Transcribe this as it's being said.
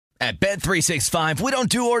At Bet365, we don't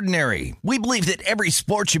do ordinary. We believe that every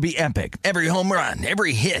sport should be epic. Every home run,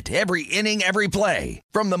 every hit, every inning, every play.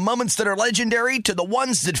 From the moments that are legendary to the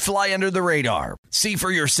ones that fly under the radar. See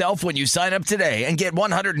for yourself when you sign up today and get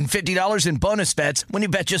 $150 in bonus bets when you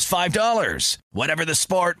bet just $5. Whatever the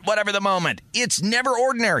sport, whatever the moment, it's never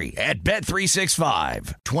ordinary at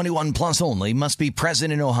Bet365. 21 plus only. Must be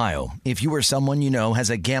present in Ohio. If you or someone you know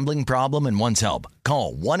has a gambling problem and wants help,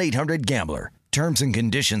 call 1-800-GAMBLER. Terms and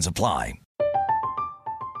conditions apply.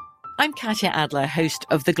 I'm Katya Adler, host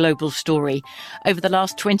of The Global Story. Over the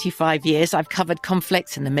last 25 years, I've covered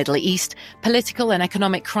conflicts in the Middle East, political and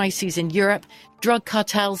economic crises in Europe, drug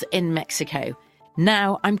cartels in Mexico.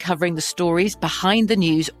 Now I'm covering the stories behind the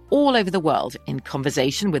news all over the world in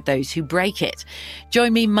conversation with those who break it.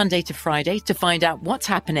 Join me Monday to Friday to find out what's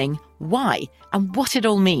happening, why, and what it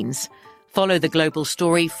all means. Follow The Global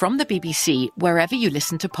Story from the BBC wherever you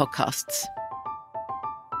listen to podcasts.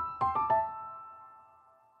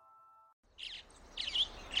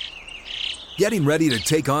 Getting ready to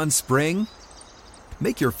take on spring?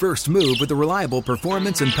 Make your first move with the reliable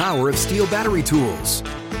performance and power of Steel battery tools.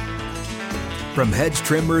 From hedge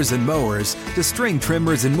trimmers and mowers to string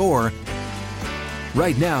trimmers and more,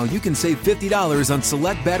 right now you can save $50 on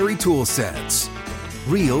select battery tool sets.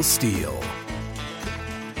 Real Steel.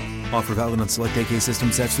 Offer valid on select AK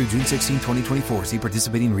system sets through June 16, 2024. See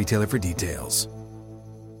participating retailer for details.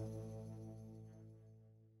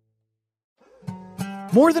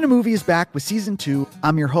 More Than a Movie is back with Season 2.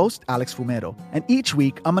 I'm your host, Alex Fumero, and each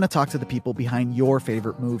week I'm going to talk to the people behind your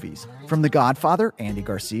favorite movies. From The Godfather, Andy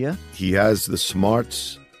Garcia. He has the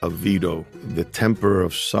smarts of Vito, the temper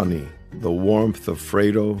of Sonny, the warmth of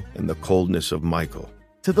Fredo, and the coldness of Michael.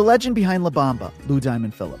 To the legend behind La Bamba, Lou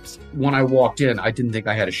Diamond Phillips. When I walked in, I didn't think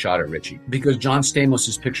I had a shot at Richie because John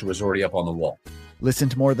Stamos' picture was already up on the wall. Listen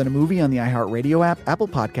to More Than a Movie on the iHeartRadio app, Apple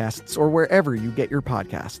Podcasts, or wherever you get your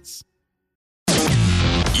podcasts.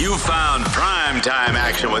 You found primetime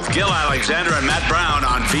action with Gil Alexander and Matt Brown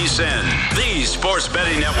on VSiN, the sports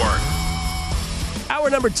betting network. Hour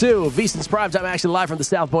number 2 of VSiN's primetime action live from the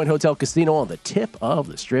South Point Hotel Casino on the tip of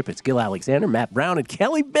the strip. It's Gil Alexander, Matt Brown, and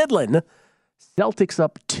Kelly Bidlin. Celtics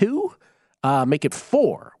up 2, make it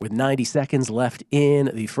 4 with 90 seconds left in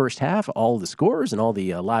the first half. All the scores and all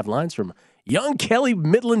the live lines from young Kelly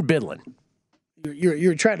Midland Bidlin.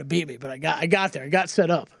 You're trying to beat me, but I got there. I got set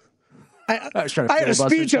up. I had a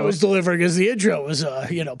speech I was delivering as the intro was,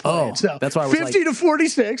 playing. So that's why I was 50 to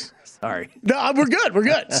 46. Sorry. No, we're good. We're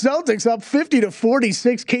good. Celtics up 50 to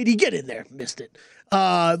 46. Katie, get in there. Missed it.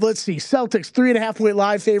 Let's see. Celtics 3.5-point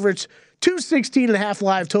live favorites. 216.5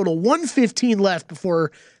 live total. 1:15 left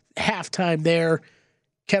before halftime there.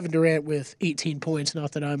 Kevin Durant with 18 points.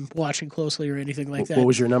 Not that I'm watching closely or anything like that. What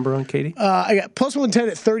was your number on Katie? I got plus 110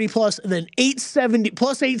 at 30 plus, and then 870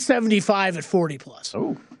 plus 875 at 40 plus.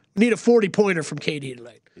 Oh. Need a 40-pointer from KD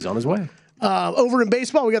tonight. He's on his way. Over in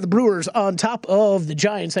baseball, we got the Brewers on top of the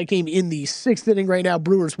Giants. That game in the 6th inning right now.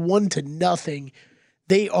 Brewers 1-0.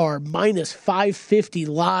 They are minus 550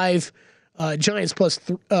 live. Giants plus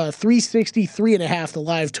 360, 3.5 the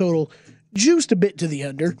live total. Juiced a bit to the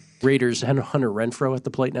under. Raiders, Hunter Renfroe at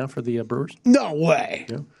the plate now for the Brewers? No way.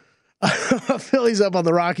 Yeah. Phillies up on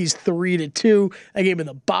the Rockies 3-2. That game in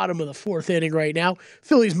the bottom of the 4th inning right now.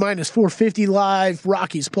 Phillies minus 450 live.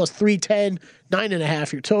 Rockies plus 310.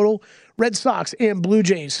 9.5 your total. Red Sox and Blue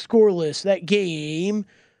Jays scoreless. That game,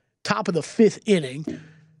 top of the 5th inning.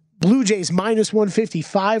 Blue Jays minus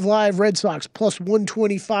 155 live. Red Sox plus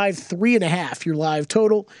 125. 3.5 your live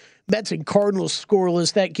total. Mets and Cardinals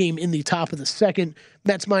scoreless. That game in the top of the 2nd.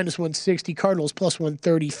 Mets minus 160. Cardinals plus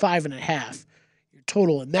 130. 5.5.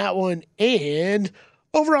 Total in that one. And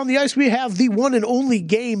over on the ice, we have the one and only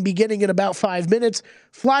game beginning in about 5 minutes.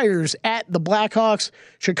 Flyers at the Blackhawks.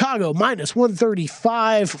 Chicago minus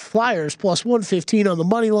 135. Flyers plus 115 on the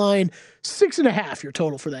money line. 6.5 your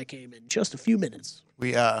total for that game in just a few minutes.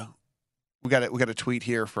 We got a tweet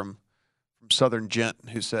here from Southern Gent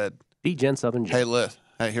who said, Southern Gent.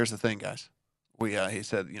 Hey, here's the thing, guys. He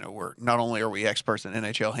said, we're not only are we experts in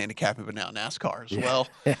NHL handicapping, but now NASCAR as well.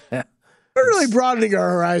 We're really broadening our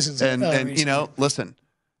horizons. And listen,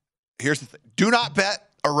 here's the thing. Do not bet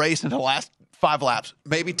a race into the last 5 laps.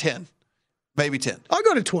 Maybe 10. I'll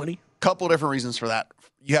go to 20. Couple different reasons for that.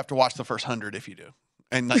 You have to watch the first 100 if you do.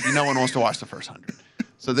 And no one wants to watch the first 100.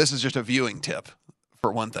 So this is just a viewing tip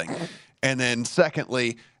for one thing. And then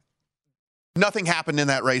secondly, nothing happened in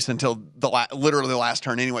that race until literally the last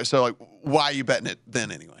turn anyway. So why are you betting it then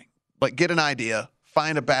anyway? Get an idea.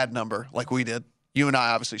 Find a bad number like we did. You and I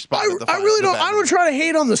obviously spotted the. I really don't. I don't try to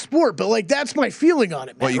hate on the sport, but like that's my feeling on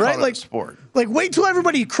it, man. Well, you right? call it like sport. Like wait till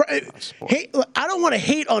everybody hate. I don't want to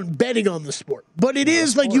hate on betting on the sport, but it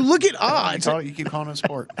is like you look at odds. You keep calling it a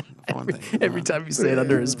sport. One thing. Every time you say it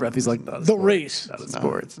under his breath, he's like, "Not a the sport. race, Not a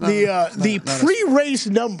sport." The pre-race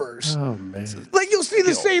numbers. Oh man! Like you'll see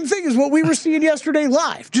the same thing as what we were seeing yesterday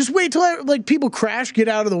live. Just wait till like people crash, get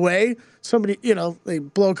out of the way. Somebody, they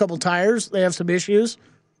blow a couple tires, they have some issues,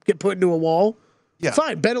 get put into a wall. Yeah.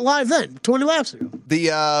 Fine, bet it live then, 20 laps ago. We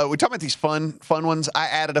talk about these fun ones. I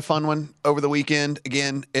added a fun one over the weekend.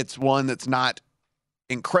 Again, it's one that's not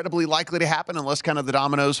incredibly likely to happen unless kind of the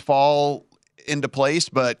dominoes fall into place,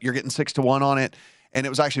 but you're getting 6-1 on it. And it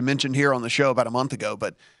was actually mentioned here on the show about a month ago,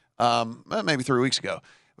 but maybe 3 weeks ago.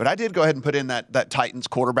 But I did go ahead and put in that Titans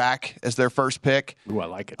quarterback as their first pick. Ooh, I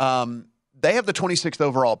like it. They have the 26th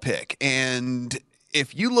overall pick. And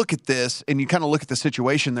if you look at this and you kind of look at the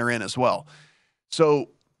situation they're in as well. So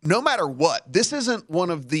no matter what, this isn't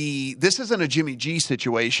a Jimmy G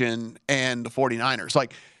situation and the 49ers.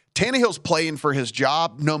 Like Tannehill's playing for his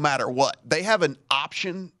job no matter what. They have an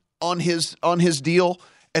option on his deal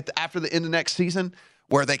after the end of next season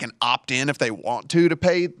where they can opt in if they want to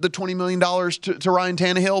pay the $20 million to Ryan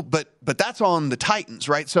Tannehill. But that's on the Titans,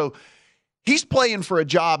 right? So he's playing for a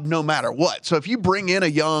job no matter what. So if you bring in a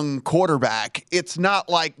young quarterback, it's not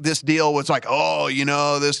like this deal was like,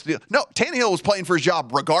 this deal. No, Tannehill was playing for his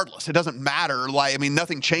job regardless. It doesn't matter.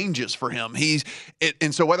 Nothing changes for him.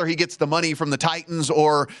 And so whether he gets the money from the Titans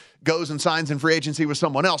or goes and signs in free agency with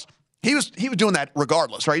someone else, he was doing that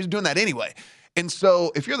regardless, right? He was doing that anyway. And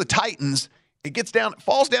so if you're the Titans, it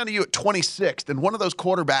falls down to you at 26th, and one of those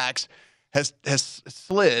quarterbacks has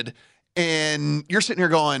slid, and you're sitting here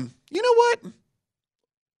going, you know what?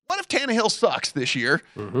 What if Tannehill sucks this year?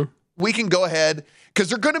 Mm-hmm. We can go ahead because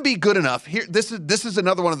they're going to be good enough. Here, this is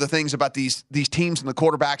another one of the things about these teams and the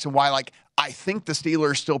quarterbacks and why, I think the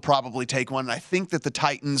Steelers still probably take one, and I think that the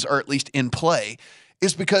Titans are at least in play,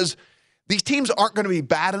 is because these teams aren't going to be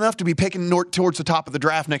bad enough to be picking towards the top of the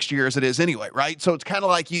draft next year as it is anyway, right? So it's kind of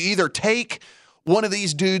like you either take one of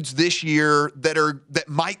these dudes this year that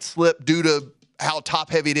might slip due to how top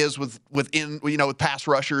heavy it is with pass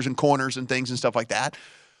rushers and corners and things and stuff like that.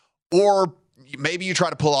 Or maybe you try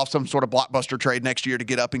to pull off some sort of blockbuster trade next year to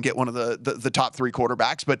get up and get one of the top three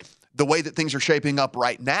quarterbacks. But the way that things are shaping up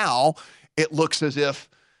right now, it looks as if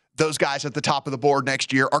those guys at the top of the board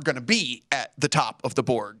next year are going to be at the top of the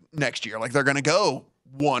board next year. Like they're going to go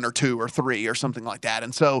 1 or 2 or 3 or something like that.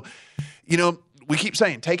 And so, we keep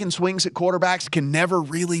saying taking swings at quarterbacks can never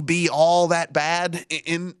really be all that bad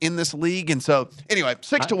in this league. And so anyway,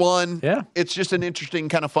 6-1. Yeah. It's just an interesting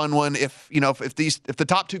kind of fun one. If the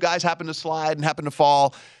top 2 guys happen to slide and happen to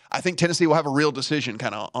fall, I think Tennessee will have a real decision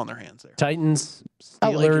kind of on their hands there. Titans,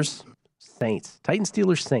 Steelers, Saints. Titans,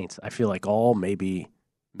 Steelers, Saints. I feel like all maybe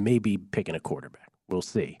picking a quarterback. We'll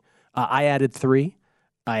see. I added 3.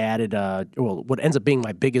 I added, what ends up being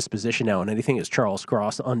my biggest position now in anything is Charles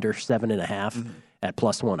Cross under 7.5 at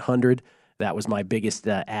plus 100. That was my biggest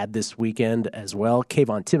add this weekend as well.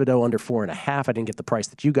 Kayvon Thibodeau under 4.5. I didn't get the price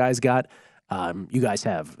that you guys got. You guys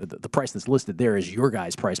have the price that's listed there is your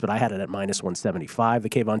guys' price, but I had it at minus 175. The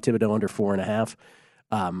Kayvon Thibodeau under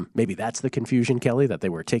 4.5. Maybe that's the confusion, Kelly, that they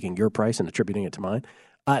were taking your price and attributing it to mine.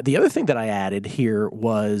 The other thing that I added here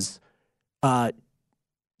was the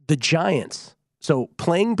Giants. So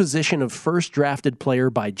playing position of first drafted player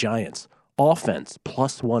by Giants, offense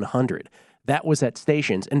plus 100. That was at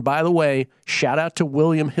Stations. And by the way, shout out to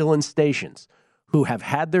William Hill and Stations, who have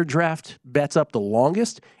had their draft bets up the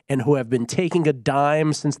longest and who have been taking a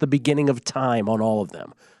dime since the beginning of time on all of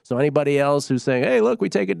them. So anybody else who's saying, hey, look, we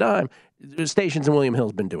take a dime, Stations and William Hill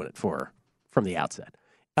have been doing it from the outset.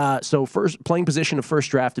 So first playing position of first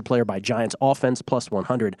drafted player by Giants, offense plus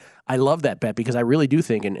 100. I love that bet because I really do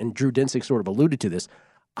think, and Drew Dinsick sort of alluded to this,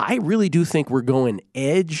 I really do think we're going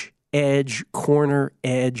edge, corner,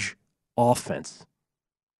 edge, offense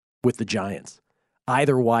with the Giants.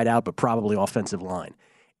 Either wide out, but probably offensive line.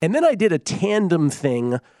 And then I did a tandem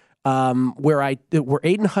thing where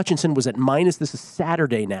Aiden Hutchinson was at minus, this is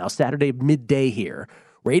Saturday now, Saturday midday here,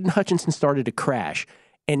 where Aiden Hutchinson started to crash.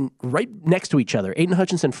 And right next to each other, Aiden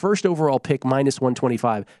Hutchinson, first overall pick, minus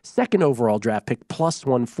 125, second overall draft pick, plus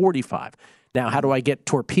 145. Now, how do I get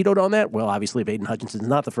torpedoed on that? Well, obviously, if Aiden Hutchinson's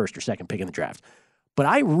not the first or second pick in the draft. But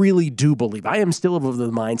I really do believe, I am still of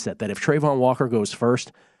the mindset that if Trayvon Walker goes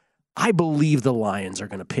first, I believe the Lions are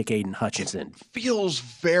going to pick Aiden Hutchinson.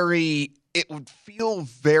 It would feel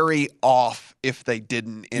very off if they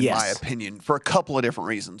didn't, in my opinion, for a couple of different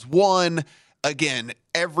reasons. One, again,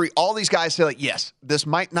 all these guys say, like, yes, this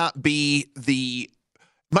might not be the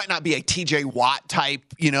might not be a TJ Watt type,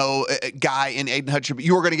 guy in Aiden Hutchinson, but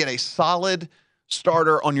you are going to get a solid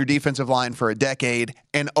starter on your defensive line for a decade.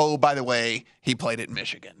 And oh, by the way, he played at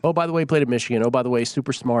Michigan. Oh, by the way, he played at Michigan. Oh, by the way,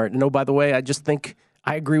 super smart. And oh, by the way, I just think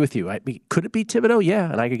I agree with you. Could it be Thibodeau?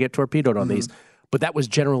 Yeah, and I could get torpedoed on these. But that was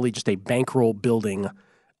generally just a bankroll building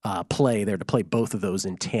play there to play both of those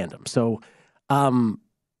in tandem. So,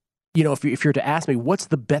 if you're to ask me, what's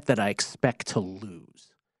the bet that I expect to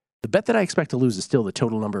lose? The bet that I expect to lose is still the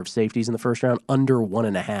total number of safeties in the first round, under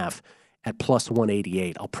 1.5 at plus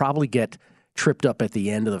 188. I'll probably get tripped up at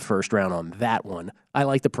the end of the first round on that one. I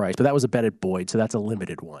like the price, but that was a bet at Boyd, so that's a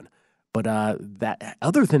limited one. But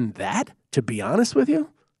other than that, to be honest with you,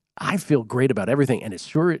 I feel great about everything, and it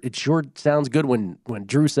sure sounds good when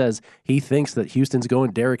Drew says he thinks that Houston's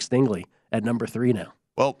going Derek Stingley at number 3 now.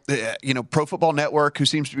 Well, Pro Football Network, who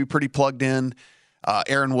seems to be pretty plugged in,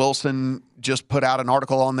 Aaron Wilson just put out an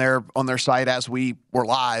article on their site as we were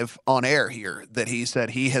live on air here that he said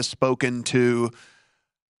he has spoken to.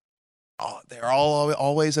 They're all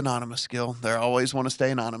always anonymous, Gil. They always want to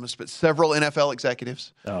stay anonymous, but several NFL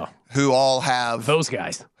executives who all have those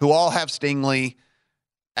guys who all have Stingley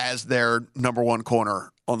as their number one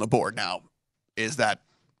corner on the board. Now, is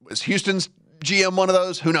Houston's GM one of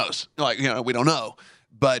those? Who knows? We don't know.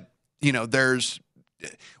 But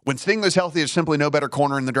when Stingley's healthy, there's simply no better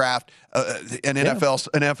corner in the draft. An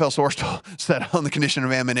NFL source said on the condition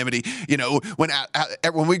of anonymity,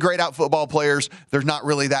 when we grade out football players, there's not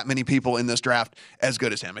really that many people in this draft as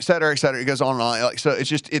good as him, et cetera, et cetera. It goes on and on. So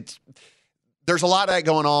there's a lot of that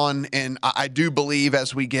going on, and I do believe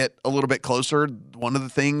as we get a little bit closer, one of the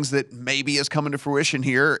things that maybe is coming to fruition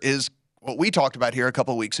here is what we talked about here a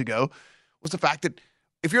couple of weeks ago, was the fact that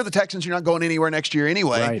if you're the Texans, you're not going anywhere next year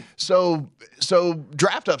anyway. Right. So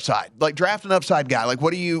draft upside, draft an upside guy.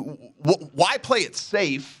 Why play it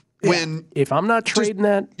safe when if I'm not trading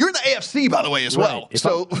that, you're in the AFC, by the way, as well. If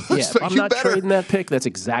I'm not trading that pick, that's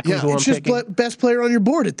exactly who I'm picking. It's just best player on your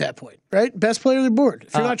board at that point, right? Best player on your board.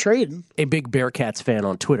 If you're not trading. A big Bearcats fan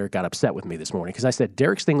on Twitter got upset with me this morning because I said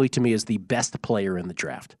Derek Stingley to me is the best player in the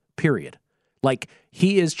draft, period.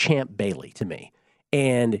 He is Champ Bailey to me.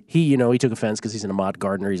 And he took offense because he's an Ahmad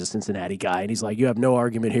Gardner. He's a Cincinnati guy. And he's like, you have no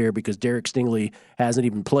argument here because Derek Stingley hasn't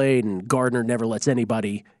even played and Gardner never lets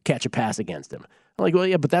anybody catch a pass against him. I'm like, well,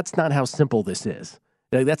 yeah, but that's not how simple this is.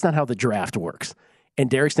 That's not how the draft works. And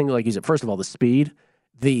Derek Stingley, first of all, the speed,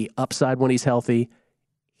 the upside when he's healthy,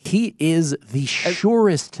 he is the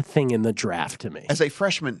surest thing in the draft to me. As a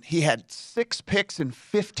freshman, he had 6 picks and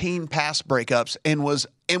 15 pass breakups and was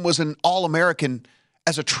an All-American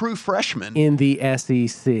as a true freshman in the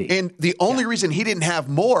SEC. And the only reason he didn't have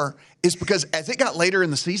more is because as it got later in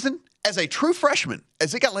the season, as a true freshman, they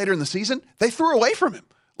threw away from him.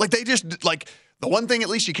 The one thing at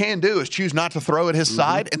least you can do is choose not to throw at his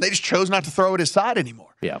side, and they just chose not to throw at his side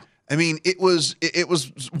anymore. Yeah. I mean, it was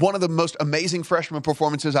one of the most amazing freshman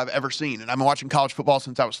performances I've ever seen, and I've been watching college football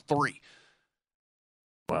since I was 3.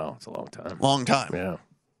 Wow, it's a long time. Long time. Yeah.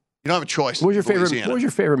 You don't have a choice. What was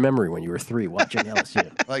your favorite memory when you were 3 watching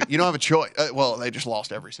LSU? You don't have a choice. Well, they just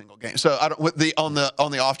lost every single game. So on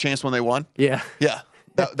the off chance when they won. Yeah.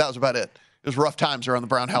 That was about it. It was rough times around the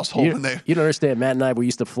Brown household when they. You don't understand. Matt and I, we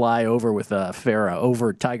used to fly over with Farrah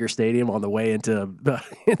over Tiger Stadium on the way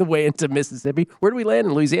into Mississippi. Where did we land,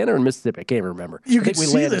 in Louisiana or in Mississippi? I can't remember. You could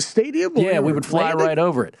see the stadium. Yeah, we would fly right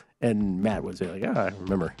over it, and Matt would say I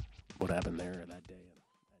remember what happened there that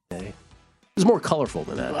day. It was more colorful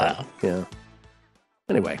than that. Wow. Yeah.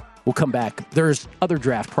 Anyway, we'll come back. There's other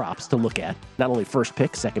draft props to look at. Not only first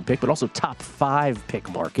pick, second pick, but also top 5 pick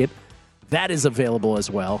market. That is available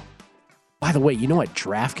as well. By the way, you know at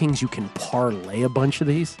DraftKings you can parlay a bunch of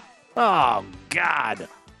these? Oh, God.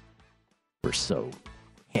 We're so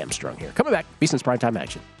hamstrung here. Coming back, VSiN's Primetime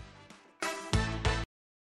Action.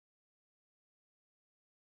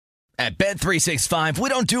 At Bet365, we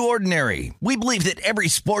don't do ordinary. We believe that every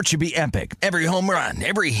sport should be epic. Every home run,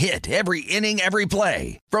 every hit, every inning, every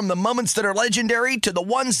play. From the moments that are legendary to the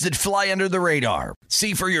ones that fly under the radar.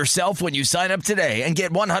 See for yourself when you sign up today and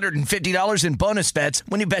get $150 in bonus bets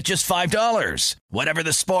when you bet just $5. Whatever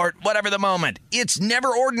the sport, whatever the moment, it's never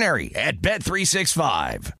ordinary at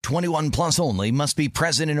Bet365. 21 plus only. Must be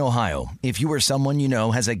present in Ohio. If you or someone you know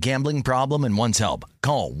has a gambling problem and wants help,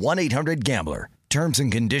 call 1-800-GAMBLER. Terms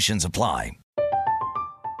and conditions apply.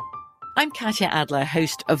 I'm Katya Adler,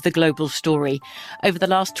 host of The Global Story. Over the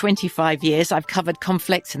last 25 years, I've covered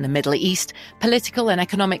conflicts in the Middle East, political and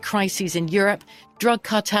economic crises in Europe, drug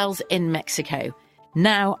cartels in Mexico.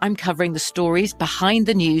 Now I'm covering the stories behind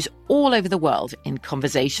the news all over the world in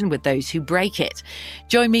conversation with those who break it.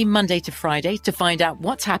 Join me Monday to Friday to find out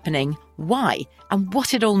what's happening, why, and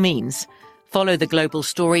what it all means. Follow The Global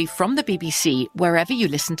Story from the BBC wherever you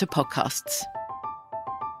listen to podcasts.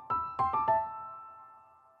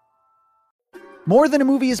 More Than a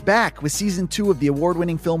Movie is back with season 2 of the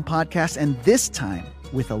award-winning film podcast, and this time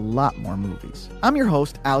with a lot more movies. I'm your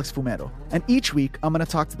host, Alex Fumero, and each week I'm going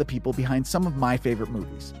to talk to the people behind some of my favorite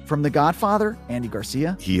movies. From The Godfather, Andy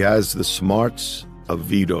Garcia. He has the smarts of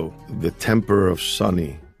Vito, the temper of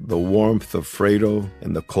Sonny, the warmth of Fredo,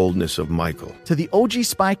 and the coldness of Michael. To the OG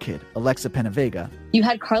Spy Kid, Alexa Penavega. You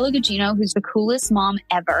had Carla Gugino, who's the coolest mom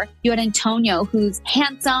ever. You had Antonio, who's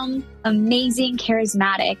handsome, amazing,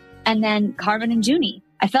 charismatic. And then Carmen and Junie.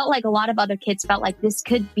 I felt like a lot of other kids felt like this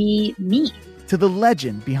could be me. To the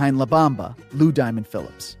legend behind La Bamba, Lou Diamond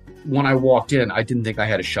Phillips. When I walked in, I didn't think I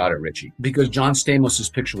had a shot at Richie because John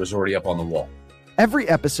Stamos' picture was already up on the wall. Every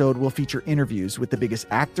episode will feature interviews with the biggest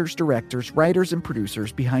actors, directors, writers, and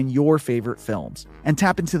producers behind your favorite films and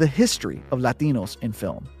tap into the history of Latinos in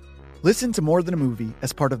film. Listen to More Than a Movie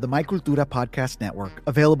as part of the My Cultura Podcast Network,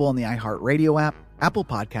 available on the iHeartRadio app, Apple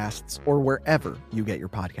Podcasts, or wherever you get your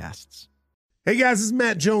podcasts. Hey guys, this is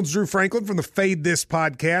Matt Jones, Drew Franklin from the Fade This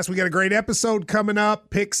podcast. We got a great episode coming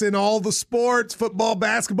up, picks in all the sports, football,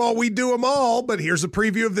 basketball, we do them all, but here's a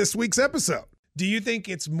preview of this week's episode. Do you think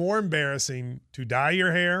it's more embarrassing to dye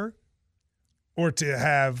your hair or to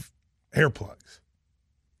have hair plugs?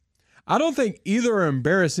 I don't think either are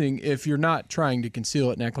embarrassing if you're not trying to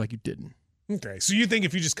conceal it and act like you didn't. Okay, so you think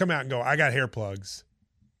if you just come out and go, I got hair plugs.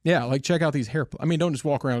 Yeah, like check out these hair plugs. I mean, don't just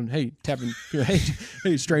walk around, hey, tapping,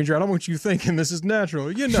 hey, stranger, I don't want you thinking this is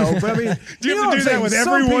natural. You know, but I mean, do you have to do that with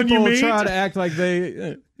everyone you meet? Try to act like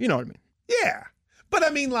they, you know what I mean? Yeah. But I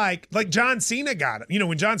mean, like John Cena got it. You know,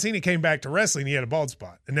 when John Cena came back to wrestling, he had a bald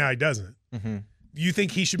spot, and now he doesn't. Mm-hmm. You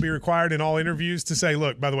think he should be required in all interviews to say,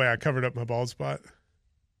 look, by the way, I covered up my bald spot?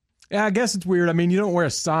 Yeah, I guess it's weird. I mean, you don't wear a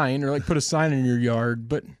sign or like put a sign in your yard,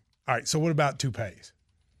 but. All right, so what about toupees?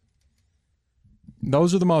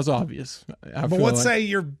 Those are the most obvious. But let's say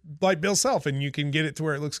you're like Bill Self and you can get it to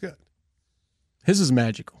where it looks good. His is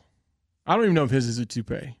magical. I don't even know if his is a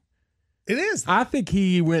toupee. It is. I think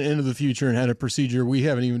he went into the future and had a procedure we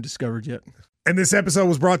haven't even discovered yet. And this episode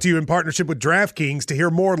was brought to you in partnership with DraftKings. To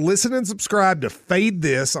hear more, listen and subscribe to Fade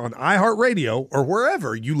This on iHeartRadio or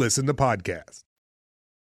wherever you listen to podcasts.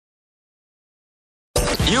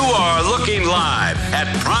 You are looking live at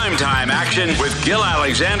Primetime Action with Gil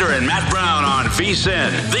Alexander and Matt Brown on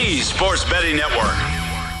VSiN, the Sports Betting Network.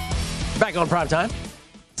 Back on Primetime.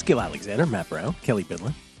 It's Gil Alexander, Matt Brown, Kelly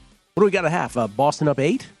Bidlin. What do we got at half? Boston up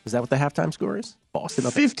 8? Is that what the halftime score is? Boston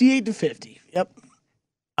up 58-50. Yep.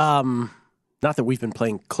 Not that we've been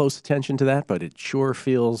paying close attention to that, but it sure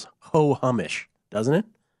feels ho-humish, doesn't it?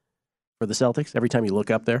 For the Celtics, every time you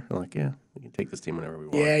look up there, I'm like, yeah, we can take this team whenever we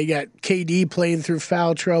want. Yeah, you got KD playing through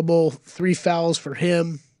foul trouble, 3 fouls for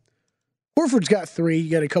him. Horford's got 3.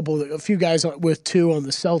 You got a few guys with 2 on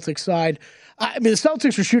the Celtics side. I mean, the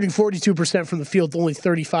Celtics are shooting 42% from the field, only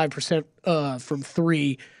 35% from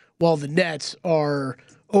 3, while the Nets are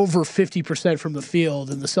over 50% from the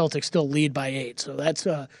field, and the Celtics still lead by 8. So that's,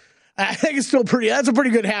 I think it's still that's a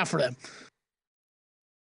pretty good half for them.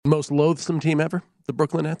 Most loathsome team ever, the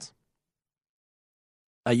Brooklyn Nets.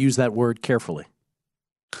 I use that word carefully.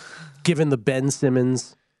 Given the Ben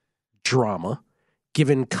Simmons drama,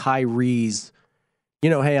 given Kyrie's,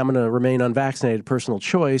 hey, I'm going to remain unvaccinated, personal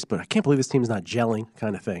choice, but I can't believe this team's not gelling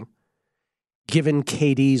kind of thing. Given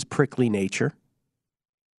KD's prickly nature,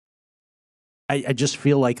 I just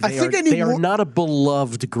feel like they are not a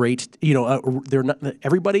beloved great, they're not,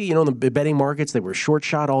 everybody, in the betting markets, they were short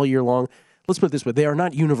shot all year long. Let's put it this way, they are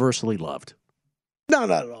not universally loved. No,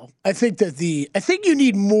 not at all. I think you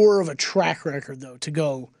need more of a track record though to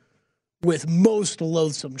go with most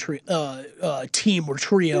loathsome team or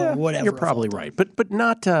trio or whatever. You're probably right, but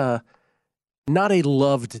not a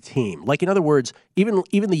loved team. Like in other words, even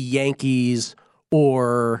the Yankees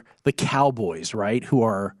or the Cowboys, right, who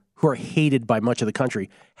are hated by much of the country,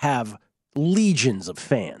 have legions of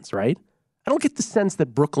fans, right? I don't get the sense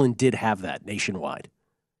that Brooklyn did have that nationwide.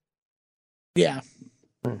 Yeah.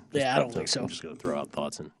 Yeah, I don't think so. I'm just going to throw out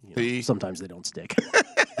thoughts, and sometimes they don't stick.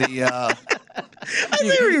 I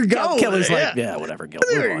think where you're going. Kelly's with it, like, yeah, whatever, Gil. I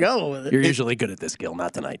think where you're going with it. You're usually good at this, Gil.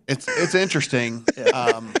 Not tonight. It's interesting.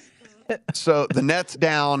 So the Nets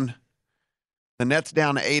down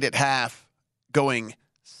 8 at half, going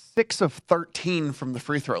 6 of 13 from the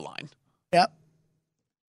free throw line. Yep.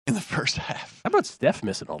 In the first half. How about Steph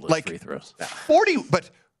missing all those free throws?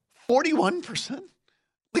 41%.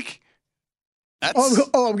 Like,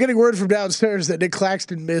 I'm getting word from downstairs that Nick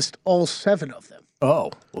Claxton missed all 7 of them.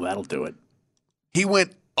 Oh, well, that'll do it. He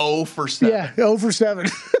went 0 for 7. Yeah, 0 for 7.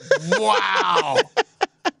 Wow.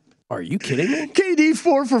 Are you kidding me? KD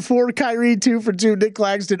 4 for 4, Kyrie 2 for 2, Nick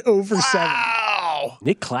Claxton 0 for 7. Wow.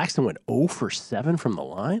 Nick Claxton went 0 for 7 from the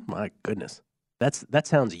line? My goodness. That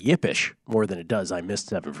sounds yippish more than it does. I missed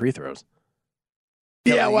 7 free throws.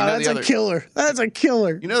 Yeah, wow, that's a killer. That's a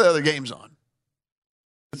killer. You know the other game's on.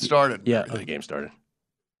 It started. Yeah, the game started.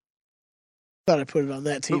 Thought I put it on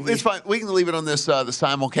that TV. It's fine. We can leave it on this the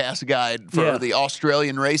simulcast guide for the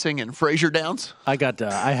Australian racing and Fraser Downs. I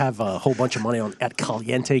have a whole bunch of money at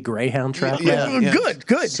Caliente Greyhound track. Yeah.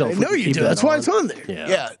 Good. So I know you do. That's why it's on there.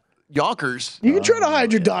 Yeah. Yonkers. You can try to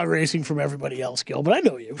hide your dog racing from everybody else, Gil, but I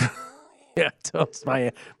know you. Yeah, it's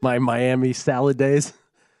my Miami salad days. A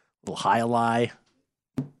little high-a-lie.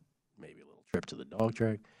 Maybe a little trip to the dog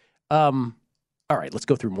track. All right, let's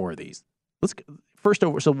go through more of these.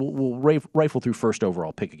 So we'll rifle through first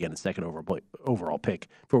overall pick again and second overall pick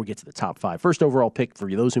before we get to the top 5. First overall pick, for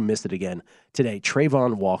those who missed it again today,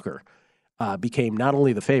 Trayvon Walker became not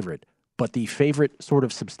only the favorite, but the favorite sort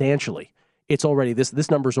of substantially. It's already,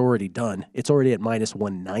 this number's already done. It's already at minus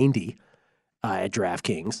 190 at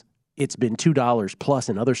DraftKings. It's been $2 plus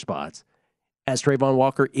in other spots, as Trayvon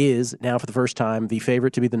Walker is now for the first time the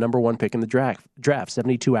favorite to be the number 1 pick in the draft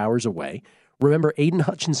 72 hours away. Remember, Aiden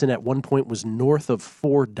Hutchinson at one point was north of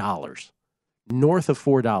 $4. North of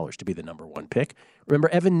 $4 to be the number 1 pick. Remember,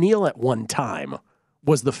 Evan Neal at one time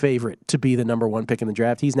was the favorite to be the number 1 pick in the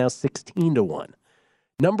draft. He's now 16-1.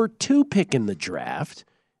 Number 2 pick in the draft,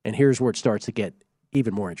 and here's where it starts to get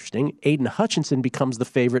even more interesting. Aiden Hutchinson becomes the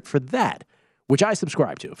favorite for that, which I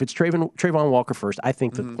subscribe to. If it's Trayvon Walker first, I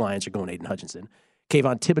think the Lions are going Aiden Hutchinson.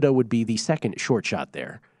 Kayvon Thibodeau would be the second short shot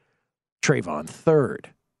there. Trayvon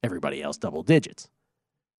third. Everybody else double digits.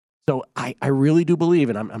 So I really do believe,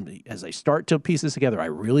 and I'm as I start to piece this together, I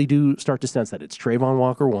really do start to sense that it's Trayvon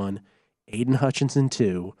Walker 1, Aiden Hutchinson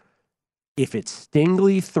 2. If it's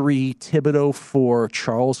Stingley 3, Thibodeau 4,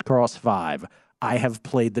 Charles Cross 5, I have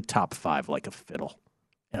played the top 5 like a fiddle,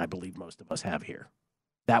 and I believe most of us have here.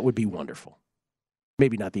 That would be wonderful.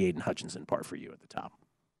 Maybe not the Aiden Hutchinson part for you at the top,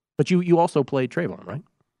 but you also played Trayvon, right?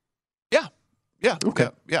 Yeah. Okay.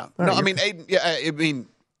 Yeah. All No, right, I mean, Aiden. Yeah. I mean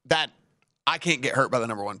that I can't get hurt by the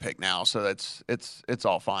number 1 pick now, so it's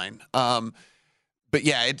all fine. But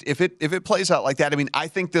yeah, if it plays out like that, I mean, I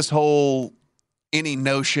think this whole any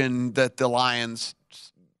notion that the Lions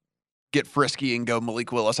get frisky and go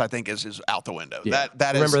Malik Willis, I think is out the window. Yeah.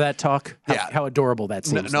 That remember is, that talk? How adorable that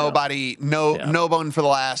seems. No one for the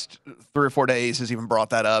last 3 or 4 days has even brought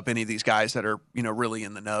that up. Any of these guys that are really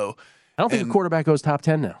in the know. I don't think a quarterback goes top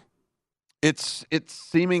 10 now. It's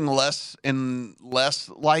seeming less and less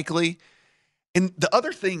likely. And the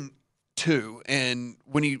other thing too, and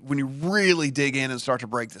when you really dig in and start to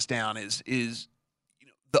break this down, is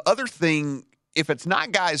the other thing, if it's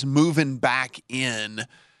not guys moving back in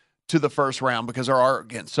to the first round, because there are,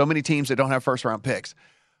 again, so many teams that don't have first round picks,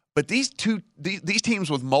 but these teams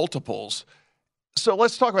with multiples. So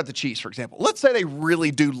let's talk about the Chiefs, for example. Let's say they really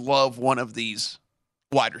do love one of these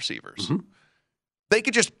wide receivers. Mm-hmm. They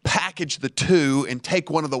could just package the 2 and take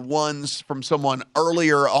one of the ones from someone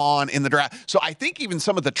earlier on in the draft. So I think even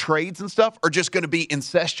some of the trades and stuff are just going to be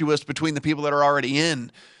incestuous between the people that are already in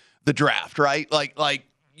the draft, right?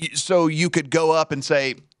 So you could go up and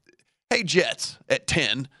say, "Hey, Jets at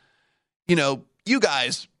 10, you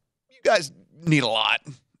guys need a lot.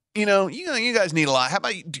 You guys need a lot. How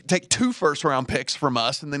about you take 2 first-round picks from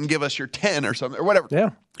us and then give us your 10 or something or whatever."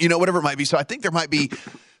 Yeah. Whatever it might be. So I think there might be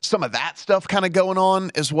some of that stuff kind of going on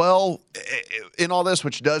as well in all this,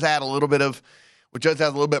 which does add a little bit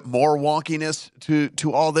more wonkiness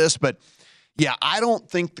to all this. But yeah, I don't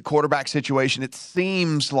think the quarterback situation, it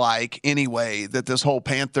seems like anyway that this whole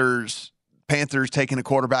Panthers taking a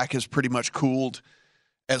quarterback has pretty much cooled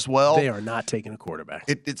as well. They are not taking a quarterback.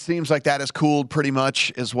 It seems like that has cooled pretty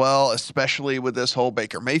much as well, especially with this whole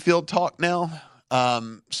Baker Mayfield talk now.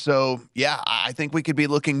 So yeah, I think we could be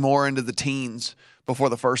looking more into the teens before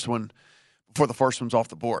the first one's off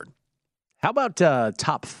the board. How about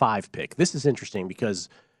top 5 pick? This is interesting because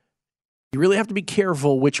you really have to be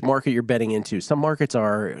careful which market you're betting into. Some markets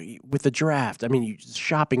are with the draft. I mean,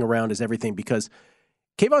 shopping around is everything because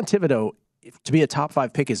Kayvon Thibodeau, to be a top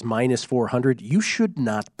 5 pick is minus 400. You should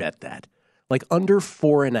not bet that. Like under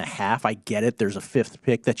 4.5, I get it. There's a 5th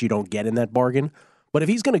pick that you don't get in that bargain. But if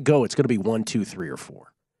he's going to go, it's going to be 1, 2, 3, or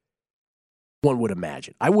 4. One would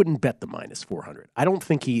imagine. I wouldn't bet the minus 400. I don't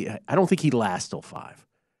think he lasts till 5.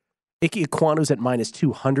 Ike Ekwonu's at minus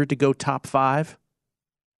 200 to go top 5. To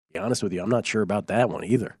be honest with you, I'm not sure about that one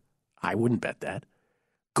either. I wouldn't bet that.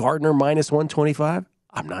 Gardner minus 125.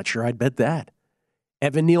 I'm not sure I'd bet that.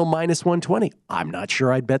 Evan Neal minus 120. I'm not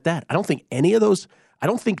sure I'd bet that. I don't think any of those. I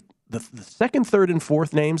don't think the second, third, and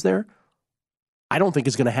fourth names there. I don't think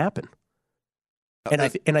is going to happen. And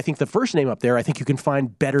I think the first name up there, I think you can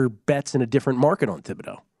find better bets in a different market on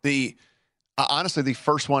Thibodeau. Honestly, the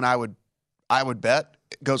first one I would bet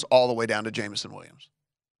goes all the way down to Jameson Williams,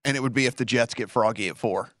 and it would be if the Jets get Froggy at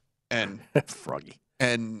 4 and Froggy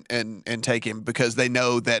and take him because they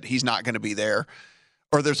know that he's not going to be there,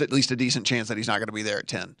 or there's at least a decent chance that he's not going to be there at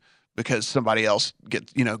 10 because somebody else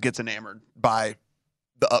gets enamored by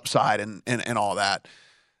the upside and all that.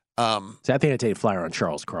 So I think I'd take a flyer on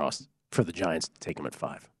Charles Cross for the Giants to take him at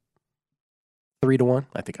 5. 3-1.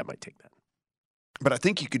 I think I might take that. But I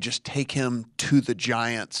think you could just take him to the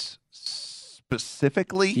Giants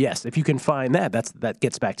specifically. Yes, if you can find that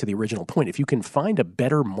gets back to the original point. If you can find a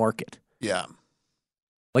better market. Yeah.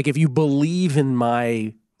 Like if you believe in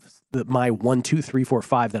my 1, 2, 3, 4,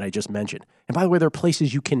 5 that I just mentioned. And by the way, there are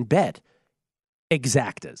places you can bet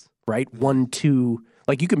exactas, right? 1, 2,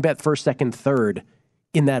 like you can bet first, second, third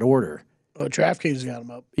in that order. Oh, DraftKings got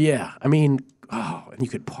him up. Yeah. I mean, and you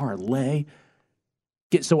could parlay.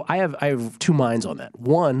 So I have two minds on that.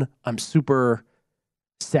 One, I'm super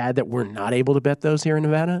sad that we're not able to bet those here in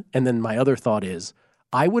Nevada. And then my other thought is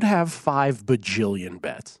I would have 5 bajillion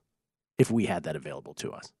bets if we had that available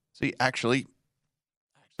to us. See, actually,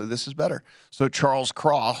 this is better. So Charles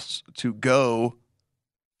Cross to go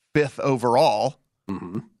 5th overall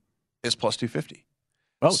is plus 250.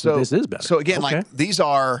 Oh, so this is better. So again,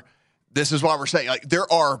 this is why we're saying, like,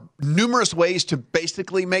 there are numerous ways to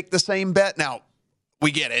basically make the same bet. Now,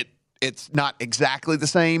 we get it. It's not exactly the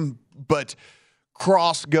same, but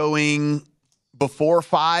Cross going before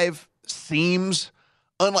 5 seems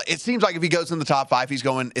unlike. It seems like if he goes in the top 5, he's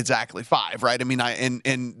going exactly 5, right? I mean,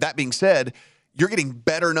 and that being said, you're getting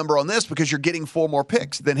better number on this because you're getting 4 more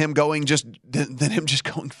picks than him going just going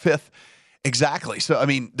 5th. Exactly. So, I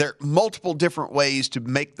mean, there are multiple different ways to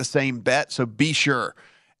make the same bet. So be sure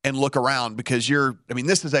and look around because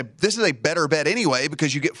this is a better bet anyway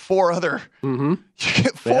because you get 4 other, you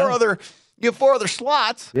get 4 other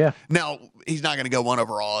slots. Yeah. Now he's not going to go 1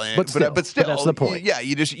 overall, but still, that's the point. Yeah.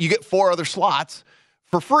 You get 4 other slots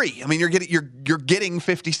for free. I mean, you're getting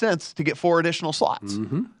 50 cents to get 4 additional slots.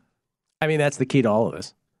 Mm-hmm. I mean, that's the key to all of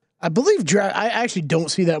this. I believe I actually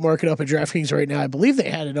don't see that market up at DraftKings right now. I believe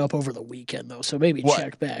they had it up over the weekend though, so maybe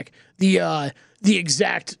check back the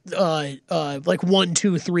exact like 1,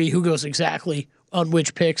 2, 3 who goes exactly on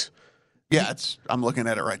which picks. Yeah, I'm looking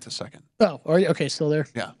at it right this second. Oh, are you okay? Still there?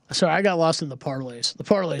 Yeah. Sorry, I got lost in the parlays. The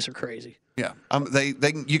parlays are crazy. Yeah,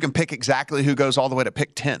 you can pick exactly who goes all the way to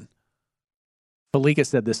pick 10. Falika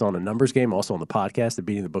said this on a numbers game, also on the podcast at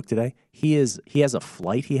Beating the Book today. He has a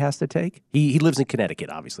flight he has to take. He lives in Connecticut,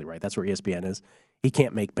 obviously, right? That's where ESPN is. He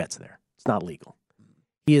can't make bets there. It's not legal.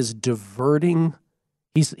 He is diverting.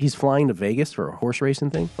 He's flying to Vegas for a horse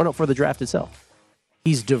racing thing. Oh no, for the draft itself.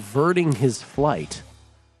 He's diverting his flight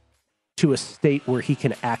to a state where he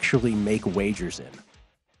can actually make wagers in.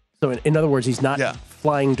 So in other words, he's not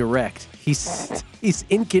flying direct. He's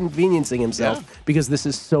inconveniencing himself because this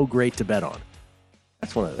is so great to bet on.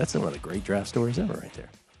 That's one of the great draft stories ever right there.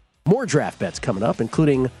 More draft bets coming up,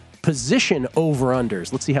 including position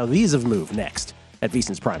over-unders. Let's see how these have moved next at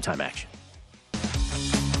VSiN's Primetime Action.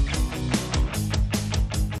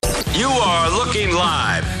 You are looking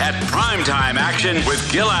live at Primetime Action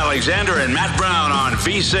with Gil Alexander and Matt Brown on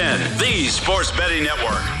VSiN, the Sports Betting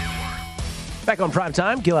Network. Back on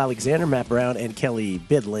Primetime, Gil Alexander, Matt Brown, and Kelly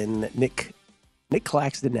Bidlin. Nick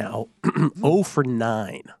Claxton now 0 for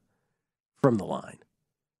 9 from the line.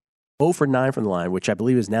 0 for 9 from the line, which I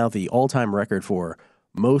believe is now the all-time record for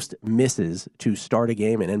most misses to start a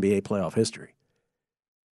game in NBA playoff history.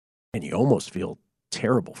 And you almost feel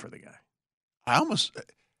terrible for the guy.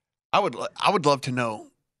 I would love to know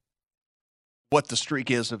what the streak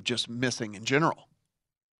is of just missing in general.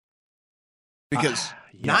 Because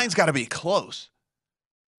 9's got to be close.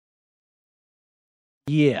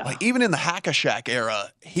 Yeah. Like even in the Hack-a-Shack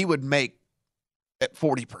era, he would make at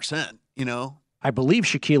 40%, you know? I believe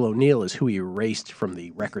Shaquille O'Neal is who he erased from the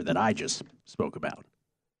record that I just spoke about.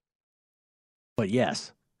 But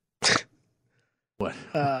yes. What?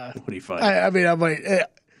 What do you find? I'm like,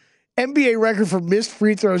 NBA record for missed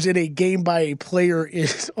free throws in a game by a player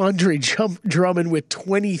is Andre Drummond with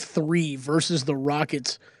 23 versus the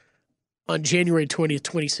Rockets on January 20th,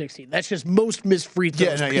 2016. That's just most missed free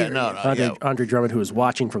throws. Andre Drummond, who was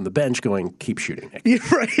watching from the bench going, keep shooting, Nick. Yeah,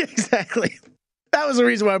 right, exactly. That was the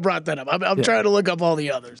reason why I brought that up. I'm trying to look up all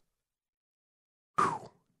the others.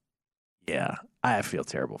 Yeah. I feel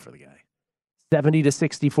terrible for the guy.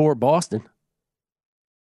 70-64 Boston.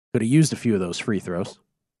 Could have used a few of those free throws.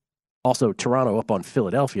 Also, Toronto up on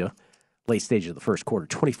Philadelphia. Late stage of the first quarter,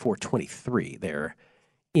 24-23 there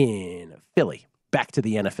in Philly. Back to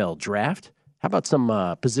the NFL draft. How about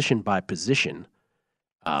some position by position?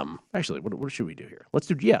 Actually, what should we do here? Let's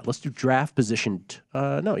do draft position.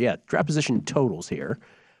 Draft position totals here.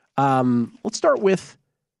 Let's start with,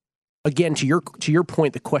 again, to your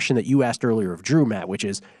point, the question that you asked earlier of Drew, Matt, which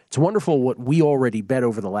is, it's wonderful what we already bet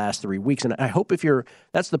over the last 3 weeks. And I hope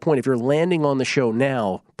that's the point, if you're landing on the show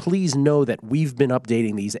now, please know that we've been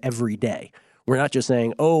updating these every day. We're not just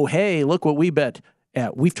saying, oh, hey, look what we bet.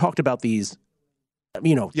 We've talked about these,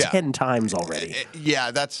 10 times already.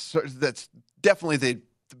 Yeah, that's definitely the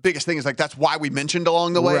biggest thing is like that's why we mentioned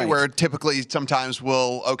along the way, right, where typically sometimes at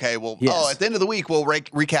the end of the week we'll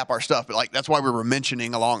recap our stuff, but like that's why we were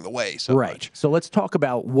mentioning along the way so much. So let's talk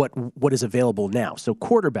about what is available now. So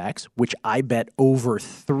quarterbacks, which I bet over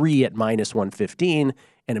 3 at -115,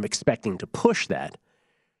 and I'm expecting to push that.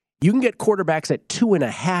 You can get quarterbacks at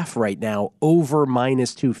 2.5 right now over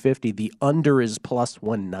 -250. The under is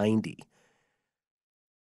 +190.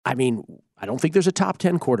 I mean, I don't think there's a top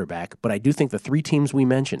 10 quarterback, but I do think the 3 teams we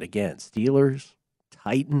mentioned, again, Steelers,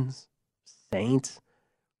 Titans, Saints,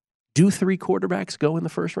 do 3 quarterbacks go in the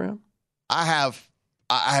first round? I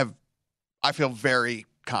feel very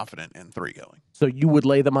confident in 3 going. So you would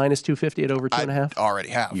lay the -250 at over 2.5? I already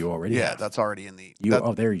have. You already have. Yeah, that's already in the... You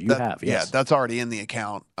have, yes. Yeah, that's already in the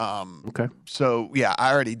account. Okay. So, yeah,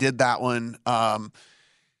 I already did that one.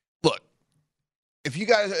 Look,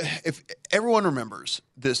 if everyone remembers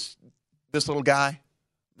this little guy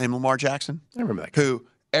named Lamar Jackson, I remember that guy, who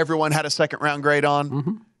everyone had a second-round grade on,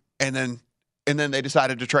 mm-hmm, and then they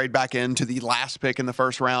decided to trade back into the last pick in the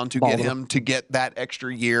first round to get him to get that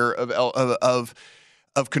extra year of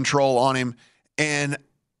control on him. And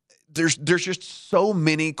there's just so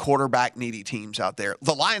many quarterback needy teams out there.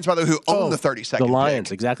 The Lions, by the way, who own the 32nd pick. The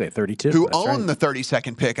Lions, exactly, at 32. Who own the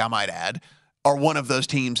 32nd pick, I might add, are one of those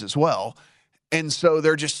teams as well. And so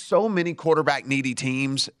there are just so many quarterback needy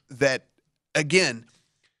teams that, again,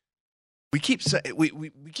 we keep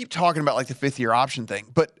talking about like the 5th-year option thing.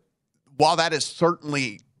 But while that is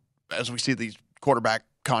certainly, as we see these quarterback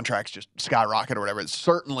contracts just skyrocket or whatever, it's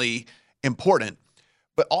certainly important.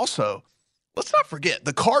 But also, let's not forget,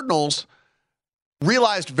 the Cardinals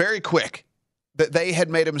realized very quick that they had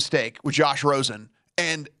made a mistake with Josh Rosen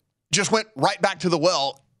and just went right back to the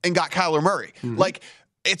well and got Kyler Murray. Mm-hmm. Like,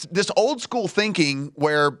 it's this old school thinking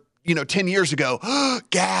where, 10 years ago,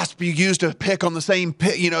 gasp, you used a pick on the same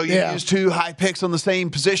pick, used 2 high picks on the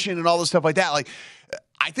same position and all this stuff like that. Like,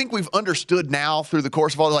 I think we've understood now through the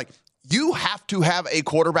course of all, like, you have to have a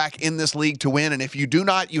quarterback in this league to win. And if you do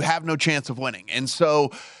not, you have no chance of winning. And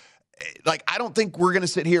so, like, I don't think we're going to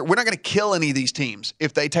sit here. We're not going to kill any of these teams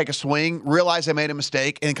if they take a swing, realize they made a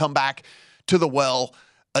mistake, and come back to the well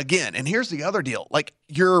again. And here's the other deal. Like,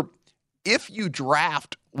 if you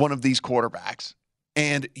draft one of these quarterbacks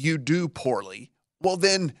and you do poorly, well,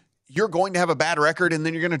 then you're going to have a bad record, and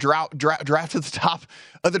then you're going to draft at the top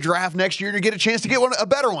of the draft next year to get a chance to get a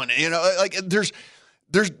better one. Like there's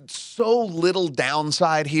so little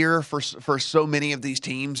downside here for so many of these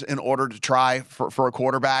teams in order to try for a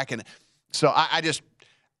quarterback. And so I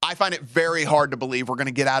find it very hard to believe we're going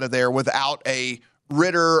to get out of there without a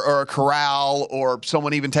Ritter or a Corral or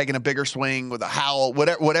someone even taking a bigger swing with a Howell,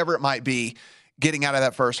 whatever it might be, getting out of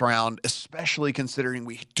that first round, especially considering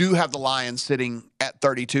we do have the Lions sitting at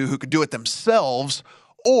 32 who could do it themselves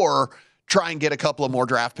or try and get a couple of more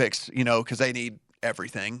draft picks, because they need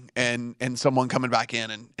everything, and someone coming back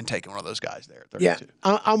in and taking one of those guys there at 32.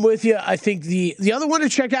 Yeah, I'm with you. I think the other one to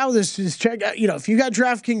check out is check out, if you got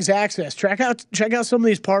DraftKings access, check out some of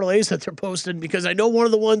these parlays that they're posting, because I know one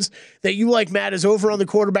of the ones that you like, Matt, is over on the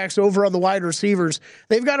quarterbacks, over on the wide receivers.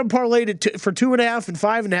 They've got them parlayed for 2.5 and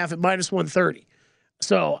 5.5 at -130.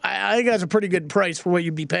 So I think that's a pretty good price for what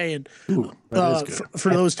you'd be paying for those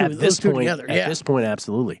two together. At this point,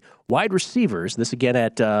 absolutely. Wide receivers, this again